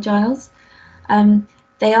by Mel Giles.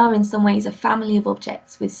 They are in some ways a family of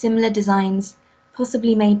objects with similar designs,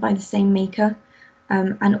 possibly made by the same maker,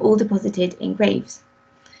 and all deposited in graves.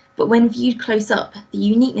 But when viewed close up, the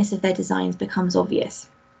uniqueness of their designs becomes obvious.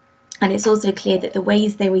 And it's also clear that the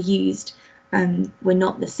ways they were used were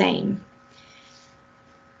not the same.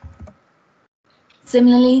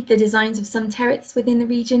 Similarly, the designs of some turrets within the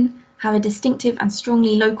region have a distinctive and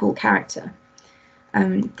strongly local character.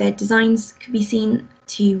 Their designs could be seen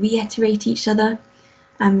to reiterate each other,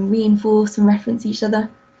 reinforce and reference each other,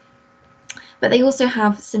 but they also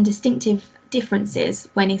have some distinctive differences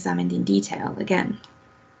when examined in detail again.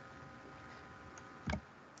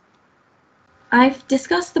 I've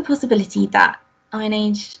discussed the possibility that Iron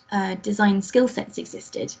Age design skill sets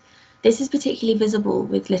existed. This is particularly visible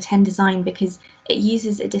with Latin design because it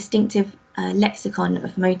uses a distinctive lexicon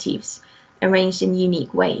of motifs arranged in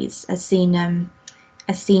unique ways, as seen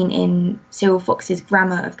as seen in Cyril Fox's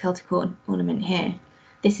Grammar of Celtic Ornament here.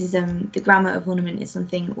 This is the Grammar of Ornament is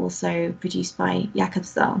something also produced by Jakob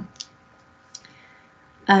Stahl.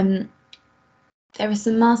 There are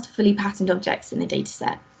some masterfully patterned objects in the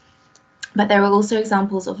dataset, but there are also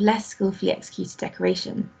examples of less skillfully executed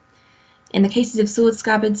decoration. In the cases of sword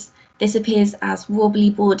scabbards, this appears as wobbly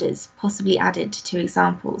borders, possibly added to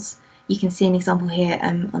examples. You can see an example here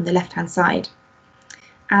on the left-hand side.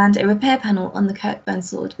 And a repair panel on the Kirkburn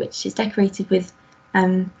sword, which is decorated with,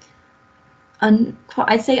 I'd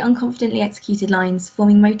say, unconfidently executed lines,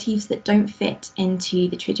 forming motifs that don't fit into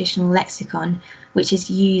the traditional lexicon, which is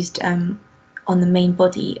used on the main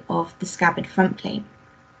body of the scabbard front plate.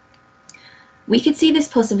 We could see this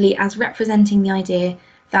possibly as representing the idea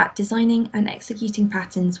that designing and executing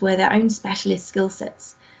patterns were their own specialist skill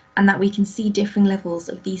sets, and that we can see differing levels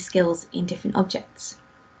of these skills in different objects.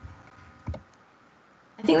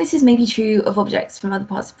 I think this is maybe true of objects from other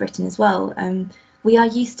parts of Britain as well. We are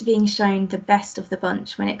used to being shown the best of the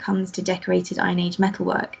bunch when it comes to decorated Iron Age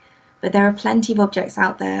metalwork, but there are plenty of objects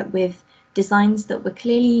out there with designs that were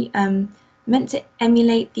clearly meant to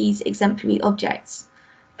emulate these exemplary objects,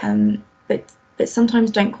 but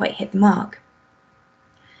sometimes don't quite hit the mark.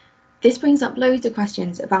 This brings up loads of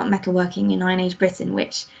questions about metalworking in Iron Age Britain,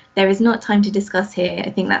 which there is not time to discuss here. I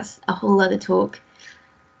think that's a whole other talk.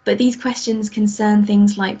 But these questions concern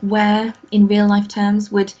things like where, in real-life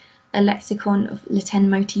terms, would a lexicon of latent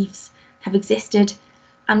motifs have existed,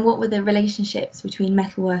 and what were the relationships between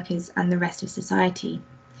metalworkers and the rest of society.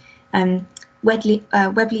 Webley,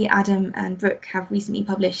 Adam and Brooke have recently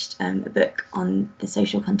published a book on the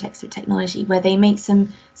social context of technology, where they make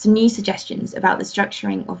some new suggestions about the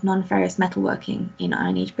structuring of non-ferrous metalworking in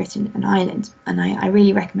Iron Age Britain and Ireland, and I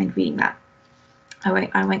really recommend reading that. I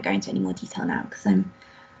won't go into any more detail now because I'm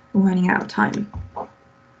running out of time.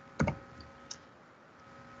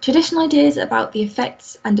 Traditional ideas about the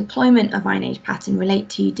effects and deployment of Iron Age pattern relate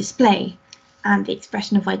to display and the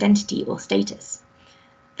expression of identity or status.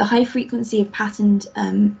 The high frequency of patterned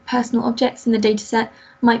personal objects in the dataset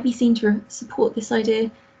might be seen to support this idea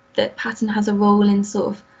that pattern has a role in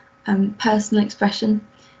sort of personal expression,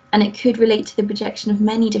 and it could relate to the projection of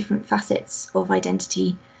many different facets of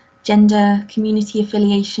identity: gender, community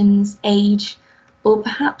affiliations, age, or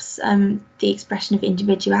perhaps the expression of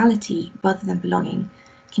individuality rather than belonging,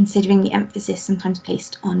 considering the emphasis sometimes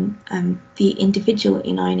placed on the individual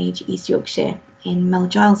in Iron Age East Yorkshire in Mel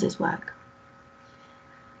Giles's work.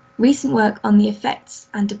 Recent work on the effects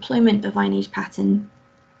and deployment of Iron Age pattern,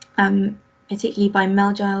 particularly by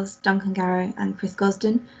Mel Giles, Duncan Garrow and Chris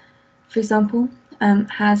Gosden, for example,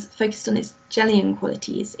 has focused on its Gellian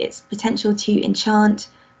qualities, its potential to enchant,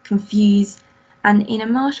 confuse, and in a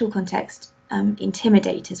martial context,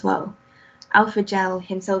 intimidate as well. Alfred Gell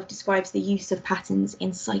himself describes the use of patterns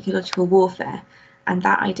in psychological warfare, and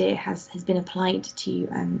that idea has been applied to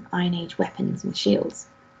Iron Age weapons and shields.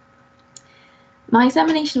 My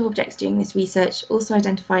examination of objects during this research also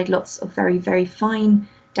identified lots of very, very fine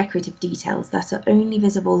decorative details that are only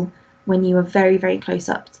visible when you are very, very close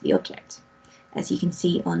up to the object, as you can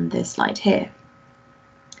see on the slide here.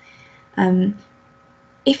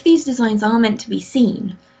 If these designs are meant to be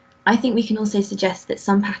seen, I think we can also suggest that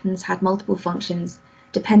some patterns had multiple functions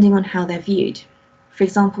depending on how they're viewed. For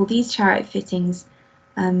example, these chariot fittings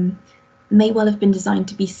may well have been designed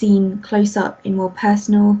to be seen close up in more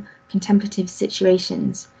personal, contemplative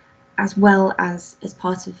situations, as well as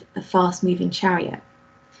part of a fast-moving chariot.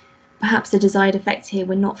 Perhaps the desired effects here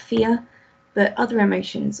were not fear, but other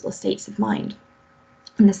emotions or states of mind.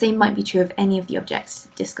 And the same might be true of any of the objects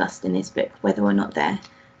discussed in this book, whether or not they're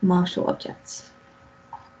martial objects.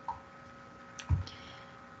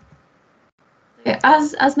 So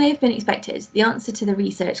as may have been expected, the answer to the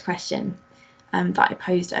research question that I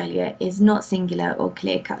posed earlier is not singular or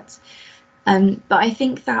clear-cut. But I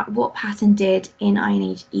think that what pattern did in Iron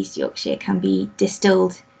Age East Yorkshire can be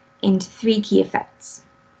distilled into three key effects.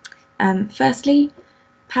 Firstly,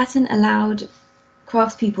 pattern allowed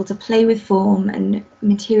craftspeople to play with form and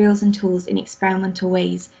materials and tools in experimental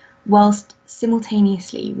ways, whilst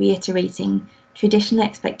simultaneously reiterating traditional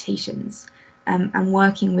expectations and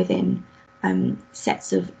working within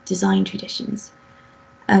sets of design traditions.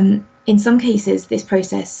 In some cases, this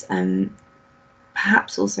process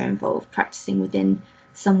perhaps also involved practicing within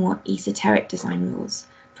somewhat esoteric design rules,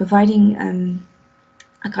 providing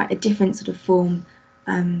a different sort of form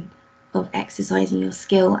of exercising your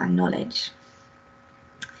skill and knowledge.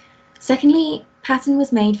 Secondly, pattern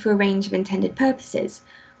was made for a range of intended purposes,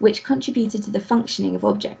 which contributed to the functioning of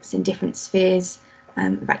objects in different spheres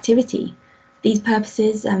of activity. These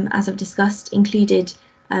purposes, as I've discussed, included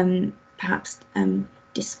perhaps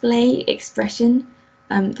display, expression,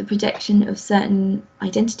 the projection of certain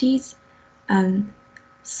identities,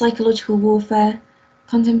 psychological warfare,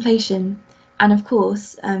 contemplation, and of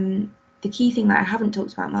course, the key thing that I haven't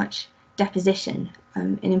talked about much, deposition,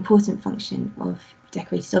 an important function of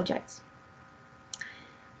decorated objects.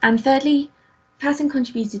 And thirdly, pattern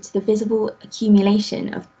contributed to the visible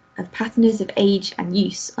accumulation of patterns of age and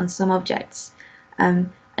use on some objects.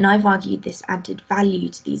 And I've argued this added value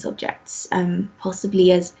to these objects,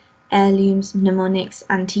 possibly as heirlooms, mnemonics,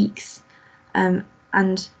 antiques,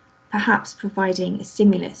 and perhaps providing a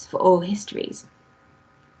stimulus for oral histories.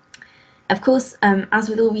 Of course, as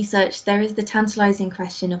with all research, there is the tantalising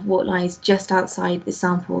question of what lies just outside the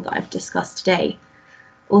sample that I've discussed today.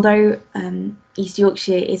 Although East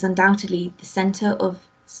Yorkshire is undoubtedly the centre of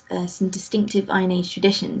some distinctive Iron Age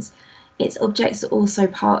traditions, its objects are also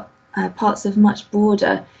parts of much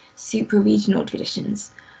broader supra-regional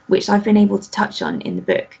traditions, which I've been able to touch on in the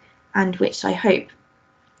book, and which I hope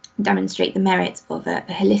demonstrate the merit of a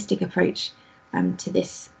holistic approach to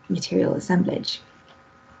this material assemblage.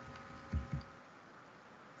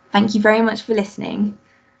 Thank you very much for listening,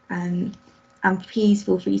 and please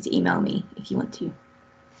feel free to email me if you want to.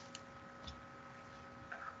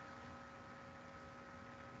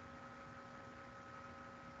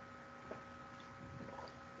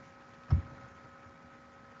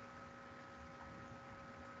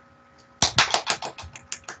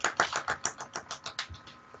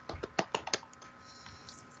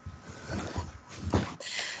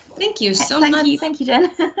 Thank you so much. Thank you,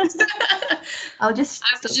 Jen. I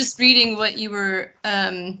was just reading what you were,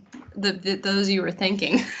 those you were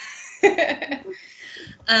thinking.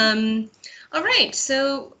 All right,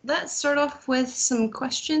 so let's start off with some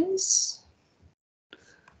questions,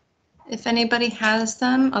 if anybody has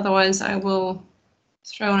them. Otherwise, I will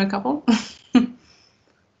throw in a couple.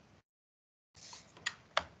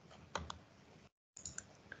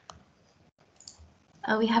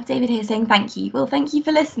 Oh, we have David here saying thank you. Well, thank you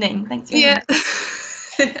for listening. Thanks very much.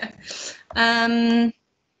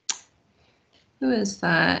 Who is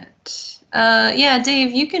that? Yeah,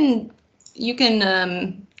 Dave, you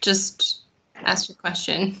can just ask your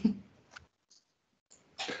question.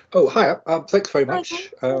 Oh, hi. Thanks very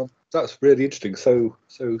much. That's really interesting. So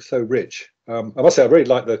rich. I must say, I really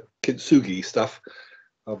like the kintsugi stuff.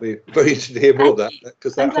 I'll be very interested to hear more of that,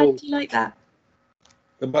 because that whole, you like that.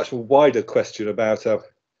 A much wider question about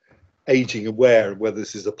aging and wear, and whether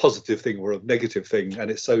this is a positive thing or a negative thing,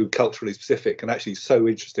 and it's so culturally specific and actually so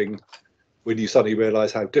interesting when you suddenly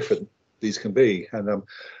realise how different these can be. And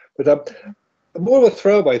but more of a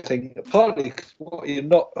throwaway thing, partly what you're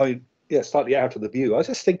not, slightly out of the view. I was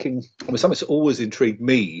just thinking, something that's always intrigued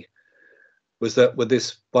me was that with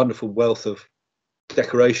this wonderful wealth of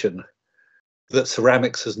decoration, that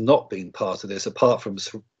ceramics has not been part of this, apart from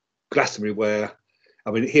Glastonbury, where, I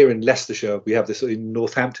mean, here in Leicestershire, we have this, in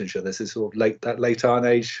Northamptonshire, there's this sort of late Iron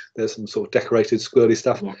Age, there's some sort of decorated squirrely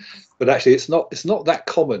stuff, but actually it's not that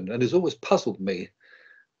common, and it's always puzzled me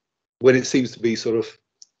when it seems to be sort of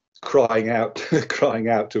crying out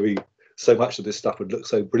to be so much of this stuff would look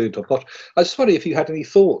so brilliant on pottery. I just wonder if you had any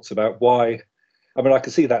thoughts about why. I mean, I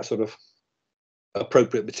can see that sort of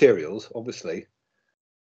appropriate materials, obviously,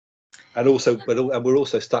 and also, and we're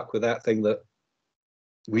also stuck with that thing that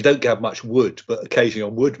we don't have much wood, but occasionally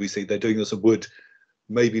on wood we see they're doing this of wood.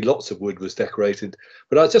 Maybe lots of wood was decorated,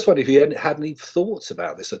 but I was just wondering if you had any thoughts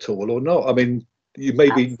about this at all or not. I mean, you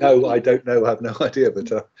maybe know, I don't know, I have no idea,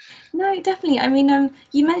 but no, definitely. I mean,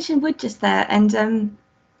 you mentioned wood just there, and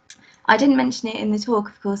I didn't mention it in the talk,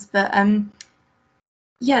 of course, but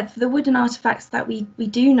yeah, the wooden artifacts that we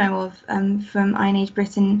do know of from Iron Age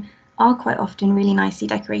Britain are quite often really nicely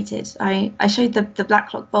decorated. I showed the Black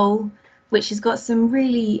Clock bowl, which has got some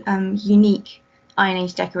really unique Iron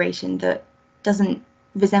Age decoration that doesn't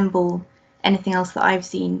resemble anything else that I've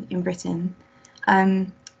seen in Britain.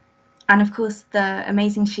 And of course, the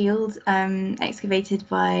amazing shield excavated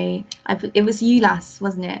by, it was ULAS,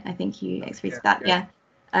 wasn't it? I think you excavated that, yeah.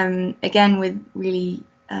 Again, with really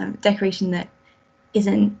decoration that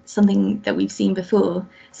isn't something that we've seen before.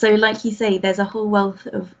 So like you say, there's a whole wealth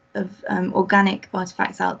of organic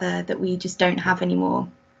artifacts out there that we just don't have anymore,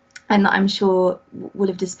 and that I'm sure would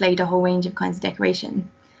have displayed a whole range of kinds of decoration.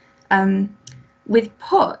 With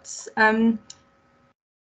pots, I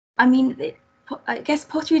mean, I guess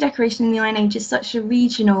pottery decoration in the Iron Age is such a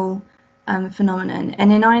regional phenomenon,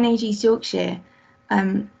 and in Iron Age East Yorkshire,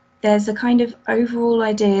 there's a kind of overall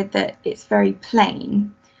idea that it's very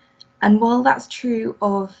plain. And while that's true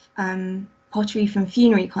of pottery from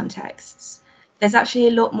funerary contexts, there's actually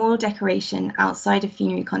a lot more decoration outside of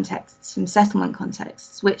funerary contexts, from settlement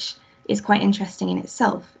contexts, which is quite interesting in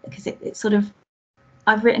itself, because it's sort of,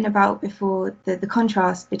 I've written about before the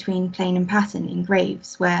contrast between plain and pattern in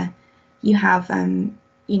graves, where you have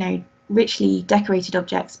you know, richly decorated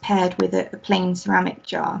objects paired with a plain ceramic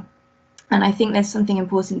jar, and I think there's something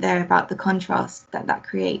important there about the contrast that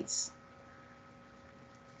creates.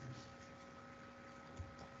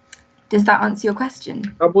 Does that answer your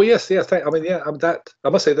question? Well, yes. I mean, yeah. That I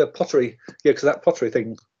must say, the pottery, yeah, because that pottery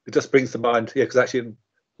thing, it just brings to mind, yeah, because actually in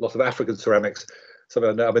a lot of African ceramics, I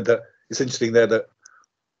mean, it's interesting there that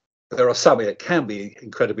there are some, it can be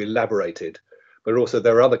incredibly elaborated, but also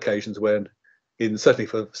there are other occasions when, certainly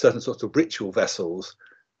for certain sorts of ritual vessels,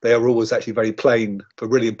 they are always actually very plain for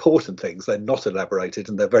really important things. They're not elaborated,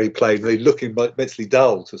 and they're very plain. They look immensely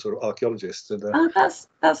dull to sort of archaeologists. And oh, that's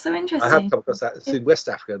so interesting. I have come across that. It's in West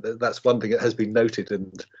Africa. That's one thing that has been noted,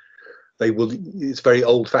 and it's very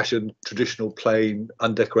old-fashioned, traditional, plain,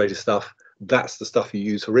 undecorated stuff. That's the stuff you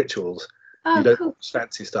use for rituals. Oh, you don't cool. use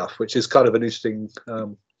fancy stuff, which is kind of an interesting.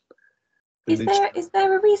 Is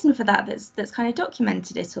there a reason for that that's kind of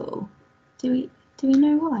documented at all? Do we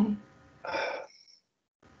know why?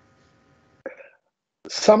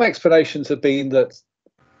 Some explanations have been that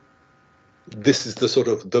this is the sort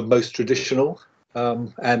of the most traditional,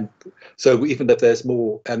 and so even if there's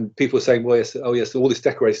more, and people are saying, well, yes, oh yes, all this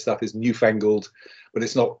decorated stuff is newfangled, but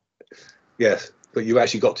it's not. Yes, but you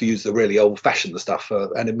actually got to use the really old-fashioned stuff,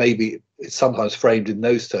 and it's sometimes framed in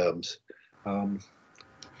those terms. But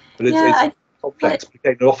it's complex,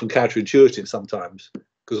 and often counterintuitive sometimes,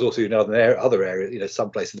 because also in other areas, you know,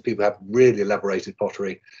 some places people have really elaborated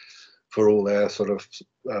pottery for all their sort of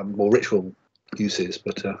more ritual uses,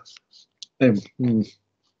 but yeah,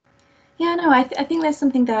 no, I think there's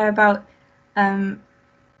something there about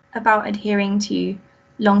adhering to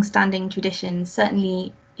long-standing traditions,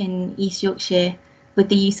 certainly in East Yorkshire, with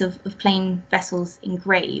the use of plain vessels in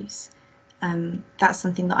graves. That's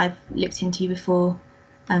something that I've looked into before,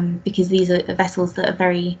 because these are vessels that are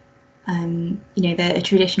very, you know, they're a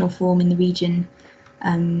traditional form in the region.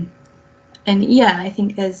 And yeah, I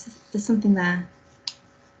think there's something there.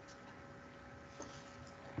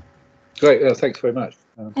 great. Thanks very much.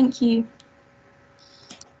 Thank you.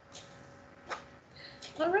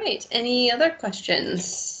 All right. Any other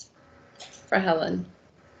questions for Helen?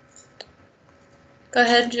 Go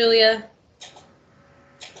ahead, Julia.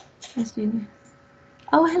 Thanks, Julia.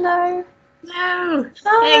 Oh, hello. Hello.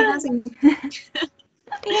 Hi. Hey, how's it going?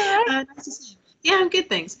 Yeah, right. Nice to see you. Yeah, I'm good,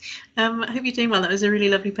 thanks. I hope you're doing well. That was a really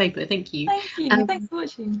lovely paper. Thank you. Thank you. Thanks for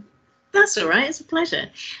watching. That's all right. It's a pleasure.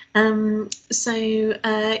 Yeah,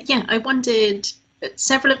 I wondered,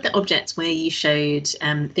 several of the objects where you showed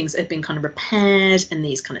things that have been kind of repaired, and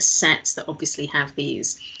these kind of sets that obviously have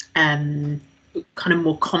these kind of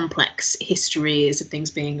more complex histories of things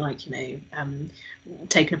being, like, you know,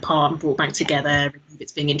 taken apart and brought back together,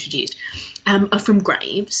 it's being introduced, are from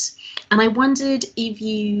graves. And I wondered if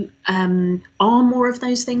you are more of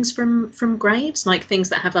those things from graves, like things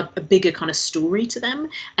that have a bigger kind of story to them.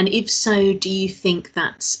 And if so, do you think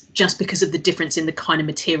that's just because of the difference in the kind of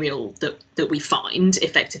material that we find,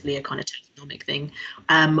 effectively a kind of taxonomic thing,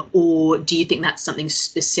 or do you think that's something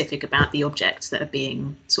specific about the objects that are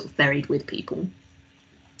being sort of buried with people?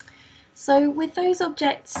 So with those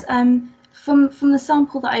objects, from the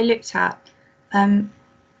sample that I looked at, in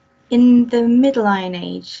the Middle Iron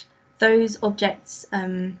Age, those objects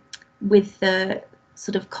with the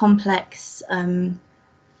sort of complex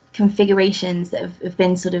configurations that have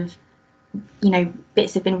been sort of, you know,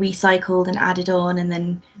 bits have been recycled and added on and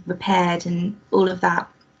then repaired, and all of that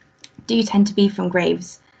do tend to be from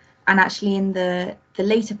graves. And actually in the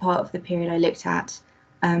later part of the period I looked at,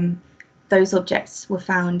 those objects were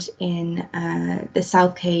found in the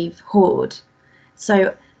South Cave hoard.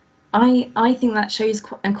 So I think that shows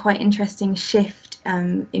a quite interesting shift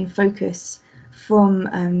in focus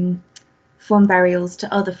from burials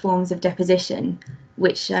to other forms of deposition,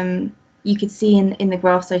 which you could see in the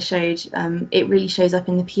graphs I showed. It really shows up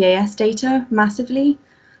in the PAS data massively,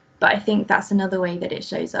 but I think that's another way that it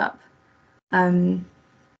shows up.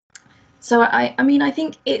 So I mean, I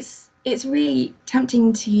think it's really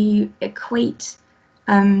tempting to equate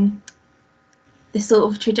the sort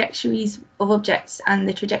of trajectories of objects and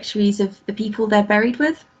the trajectories of the people they're buried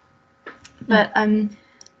with, but I'm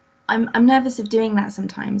nervous of doing that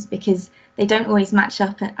sometimes, because they don't always match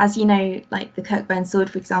up. As you know, like the Kirkburn sword,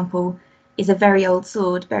 for example, is a very old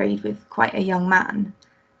sword buried with quite a young man,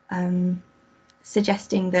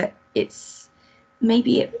 suggesting that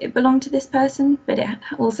maybe it belonged to this person, but it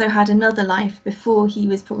also had another life before he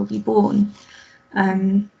was probably born.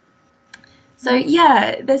 So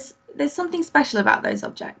yeah, there's there's something special about those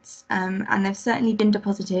objects, and they've certainly been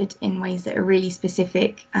deposited in ways that are really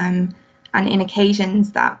specific, and in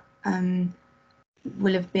occasions that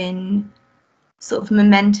will have been sort of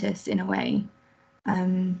momentous in a way.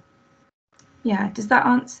 Yeah, does that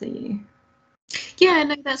answer you? Yeah,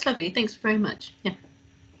 no, that's lovely. Thanks very much. Yeah.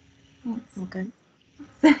 Okay.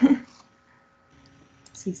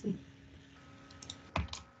 Cece.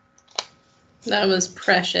 That was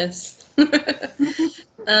precious.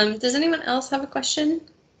 Does anyone else have a question?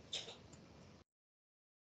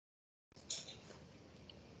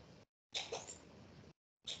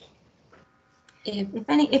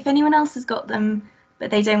 If anyone else has got them,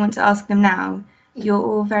 but they don't want to ask them now, you're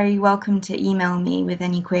all very welcome to email me with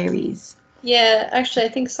any queries. Yeah, actually, I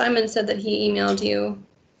think Simon said that he emailed you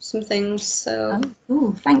some things, so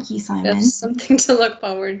Thank you, Simon. that's something to look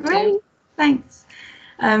forward to. Great, thanks.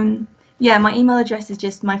 Yeah, my email address is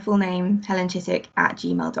just my full name,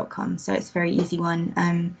 helenchittock@gmail.com, so it's a very easy one.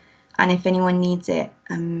 And if anyone needs it,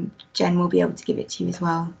 Jen will be able to give it to you as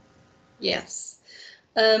well. Yes.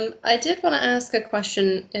 I did want to ask a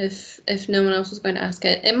question if no one else was going to ask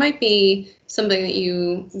it. It might be something that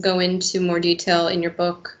you go into more detail in your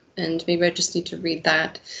book, and maybe I just need to read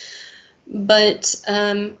that. But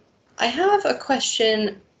I have a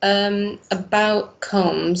question about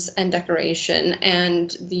combs and decoration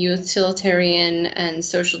and the utilitarian and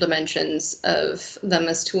social dimensions of them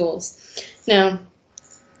as tools. Now,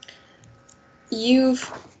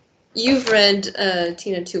 you've read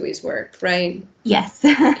Tina Tuohy's work, right? Yes.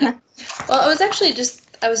 Well,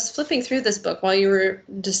 I was flipping through this book while you were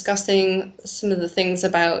discussing some of the things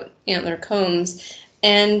about antler combs,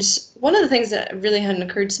 and one of the things that really hadn't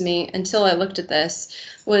occurred to me until I looked at this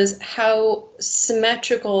was how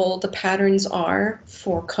symmetrical the patterns are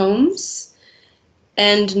for combs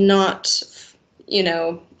and not,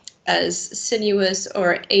 as sinuous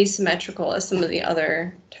or asymmetrical as some of the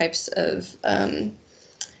other types of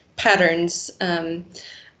patterns. And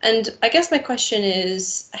I guess my question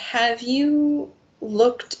is, have you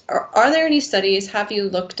looked, or are there any studies, have you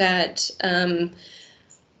looked at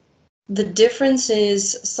the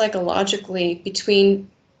differences psychologically between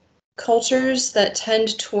cultures that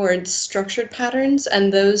tend towards structured patterns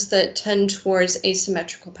and those that tend towards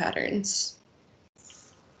asymmetrical patterns?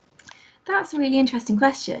 That's a really interesting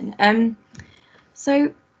question.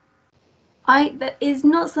 So that is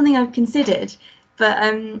not something I've considered, but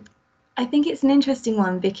I think it's an interesting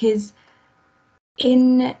one because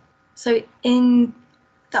in the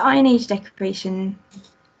Iron Age decoration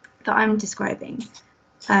that I'm describing,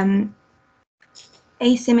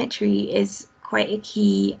 asymmetry is quite a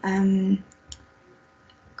key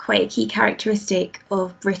characteristic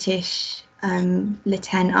of British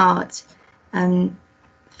Latin art,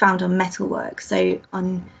 found on metalwork. So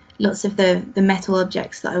on lots of the metal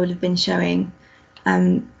objects that I would have been showing,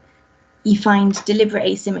 you find deliberate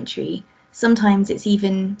asymmetry. Sometimes it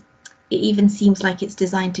even seems like it's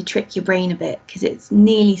designed to trick your brain a bit because it's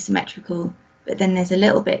nearly symmetrical, but then there's a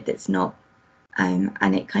little bit that's not,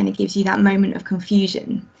 and it kind of gives you that moment of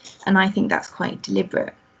confusion. And I think that's quite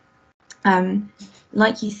deliberate.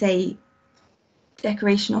 Like you say,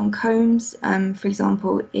 decoration on combs, for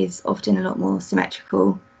example, is often a lot more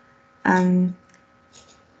symmetrical. And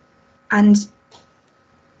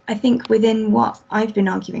I think within what I've been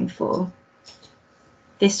arguing for,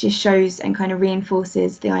 this just shows and kind of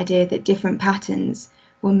reinforces the idea that different patterns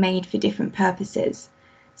were made for different purposes.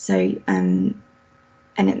 So, and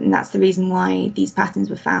that's the reason why these patterns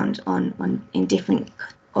were found in different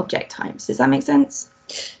object types. Does that make sense?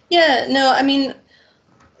 Yeah, no, I mean,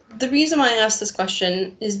 the reason why I asked this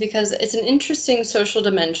question is because it's an interesting social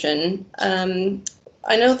dimension.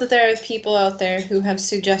 I know that there are people out there who have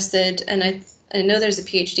suggested, and I know there's a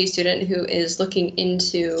PhD student who is looking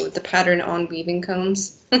into the pattern on weaving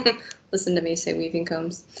combs. Listen to me say weaving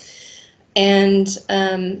combs. And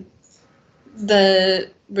the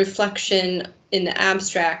reflection in the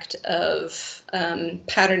abstract of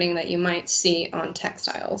patterning that you might see on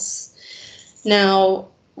textiles. Now,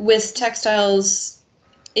 with textiles,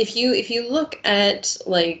 if you look at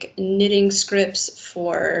like knitting scripts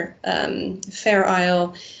for Fair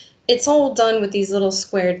Isle, it's all done with these little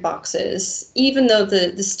squared boxes, even though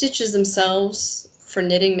the stitches themselves for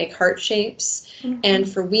knitting make heart shapes. Mm-hmm. And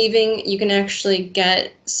for weaving, you can actually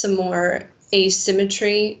get some more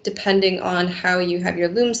asymmetry depending on how you have your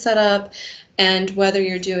loom set up and whether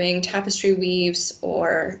you're doing tapestry weaves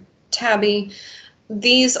or tabby.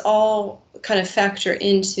 These all kind of factor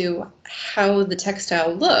into how the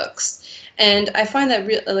textile looks. And I find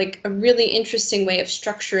that like a really interesting way of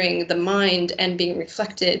structuring the mind and being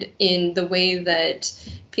reflected in the way that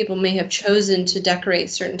people may have chosen to decorate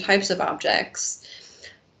certain types of objects.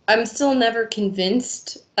 I'm still never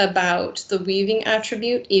convinced about the weaving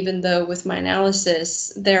attribute, even though with my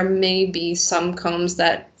analysis, there may be some combs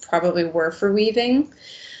that probably were for weaving.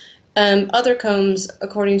 Other combs,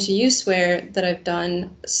 according to USeware that I've done,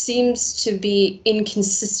 seems to be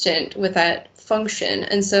inconsistent with that function.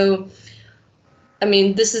 And so, I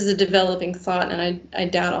mean, this is a developing thought, and I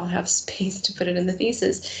doubt I'll have space to put it in the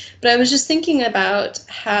thesis. But I was just thinking about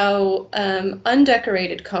how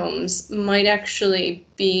undecorated combs might actually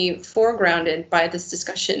be foregrounded by this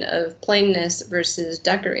discussion of plainness versus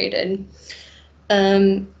decorated.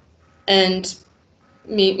 And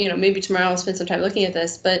maybe tomorrow I'll spend some time looking at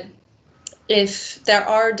this, but if there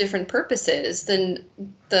are different purposes, then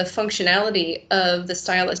the functionality of the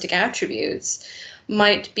stylistic attributes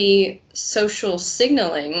might be social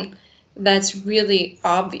signaling that's really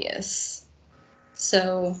obvious.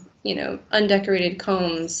 So, undecorated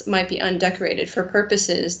combs might be undecorated for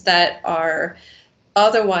purposes that are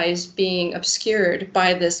otherwise being obscured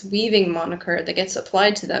by this weaving moniker that gets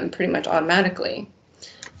applied to them pretty much automatically.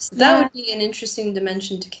 So that would be an interesting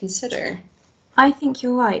dimension to consider. I think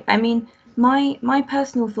you're right. I mean, my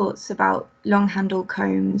personal thoughts about long-handled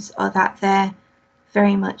combs are that they're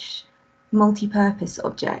very much multi-purpose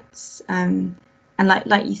objects, and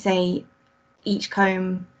like you say, each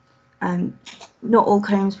comb, not all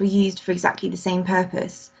combs were used for exactly the same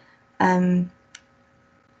purpose. And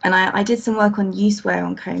I did some work on USeware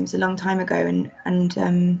on combs a long time ago, and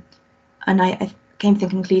I came to the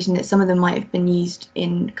conclusion that some of them might have been used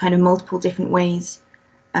in kind of multiple different ways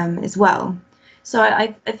as well. So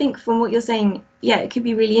I think from what you're saying, yeah, it could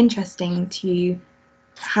be really interesting to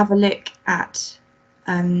have a look at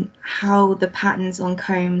how the patterns on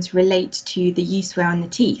combs relate to the USeware on the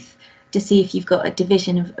teeth, to see if you've got a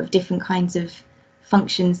division of different kinds of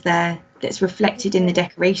functions there that's reflected in the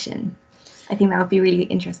decoration. I think that would be really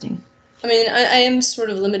interesting. I mean, I am sort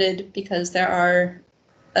of limited because there are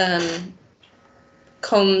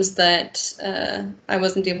combs that I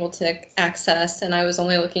wasn't able to access, and I was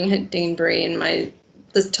only looking at Danebury, and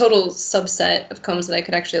the total subset of combs that I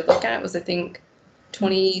could actually look at was, I think,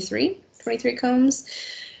 23 combs.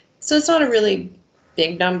 So it's not a really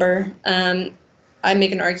big number. I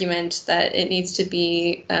make an argument that it needs to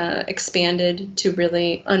be expanded to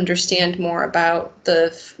really understand more about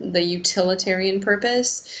the utilitarian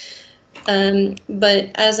purpose.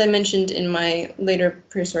 But as I mentioned in my Later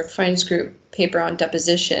Prehistoric Finds Group paper on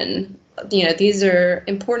deposition, these are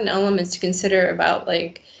important elements to consider about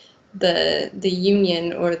like the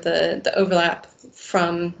union or the overlap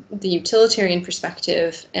from the utilitarian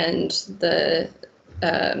perspective and the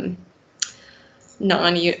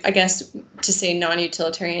I guess to say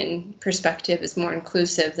non-utilitarian perspective is more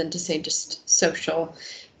inclusive than to say just social.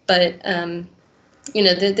 But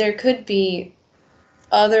there could be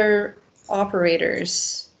other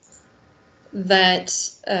operators that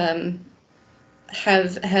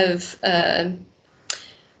have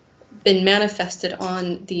been manifested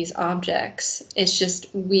on these objects. It's just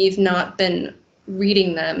we've not been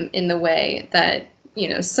reading them in the way that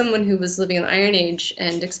someone who was living in the Iron Age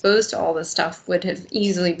and exposed to all this stuff would have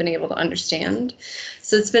easily been able to understand.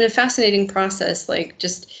 So it's been a fascinating process, like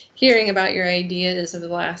just hearing about your ideas over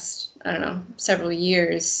the last, I don't know, several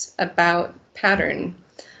years about pattern.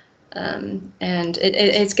 And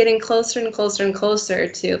it's getting closer and closer and closer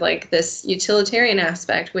to like this utilitarian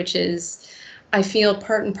aspect, which is, I feel,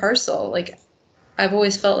 part and parcel. Like I've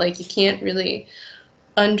always felt like you can't really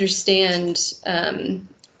understand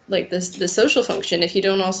like the social function if you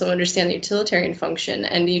don't also understand the utilitarian function,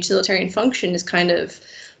 and the utilitarian function is kind of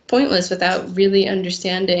pointless without really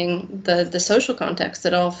understanding the social context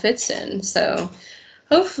that all fits in. So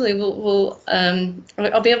hopefully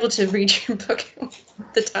I'll be able to read your book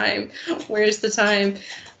the time. Where's the time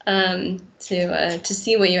to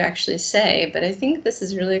see what you actually say? But I think this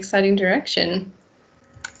is really exciting direction.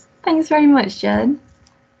 Thanks very much, Jen.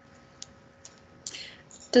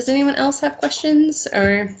 Does anyone else have questions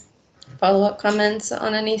or follow-up comments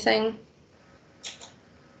on anything?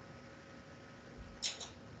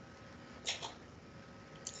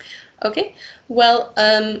 Okay, well,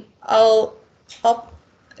 I'll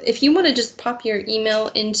if you want to just pop your email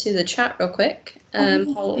into the chat real quick,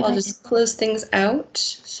 I'll just close things out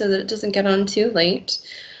so that it doesn't get on too late.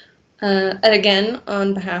 And again,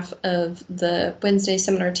 on behalf of the Wednesday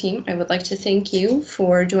seminar team, I would like to thank you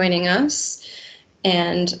for joining us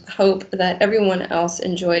and hope that everyone else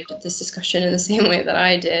enjoyed this discussion in the same way that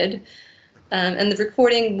I did. And the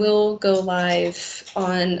recording will go live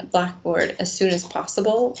on Blackboard as soon as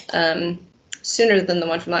possible, sooner than the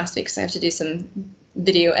one from last week, because I have to do some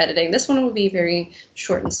video editing. This one will be very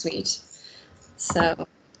short and sweet. So,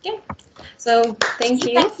 yeah. So, thank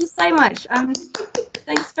you. Thank you so much.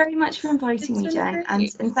 Thanks very much for inviting me, Jen,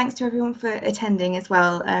 and thanks to everyone for attending as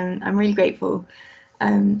well. I'm really grateful,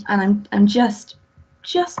 and I'm just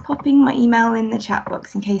popping my email in the chat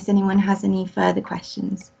box in case anyone has any further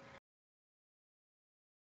questions.